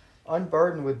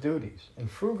 unburdened with duties and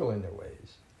frugal in their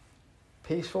ways,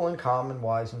 peaceful and calm and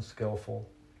wise and skillful,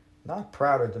 not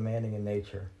proud or demanding in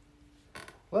nature.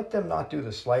 Let them not do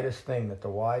the slightest thing that the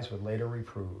wise would later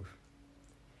reprove.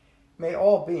 May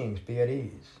all beings be at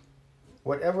ease,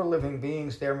 whatever living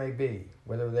beings there may be,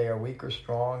 whether they are weak or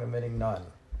strong, omitting none,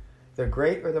 the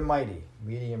great or the mighty,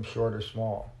 medium, short, or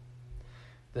small,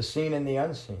 the seen and the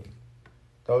unseen,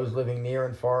 those living near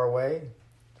and far away,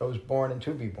 those born and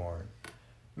to be born.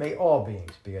 May all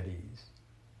beings be at ease.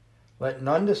 Let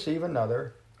none deceive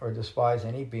another or despise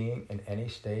any being in any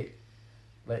state.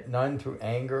 Let none through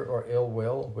anger or ill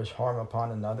will wish harm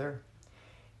upon another.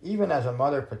 Even as a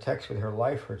mother protects with her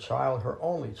life her child, her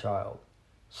only child,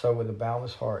 so with a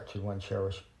boundless heart should one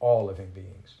cherish all living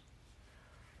beings.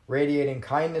 Radiating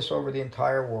kindness over the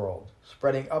entire world,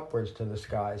 spreading upwards to the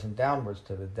skies and downwards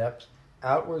to the depths,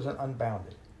 outwards and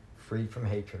unbounded, freed from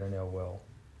hatred and ill will.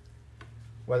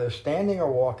 Whether standing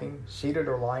or walking, seated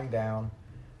or lying down,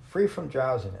 free from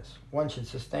drowsiness, one should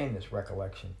sustain this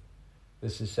recollection.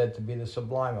 This is said to be the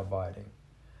sublime abiding.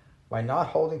 By not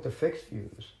holding to fixed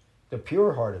views, the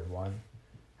pure-hearted one,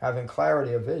 having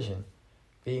clarity of vision,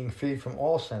 being freed from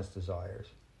all sense desires,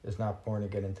 is not born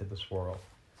again into this world.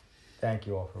 Thank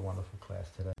you all for a wonderful class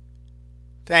today.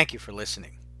 Thank you for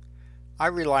listening. I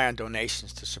rely on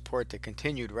donations to support the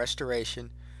continued restoration,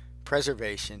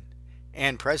 preservation,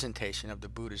 and presentation of the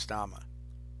Buddha's Dhamma.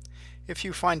 If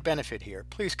you find benefit here,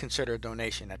 please consider a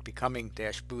donation at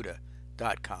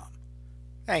becoming-buddha.com.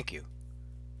 Thank you.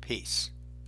 Peace.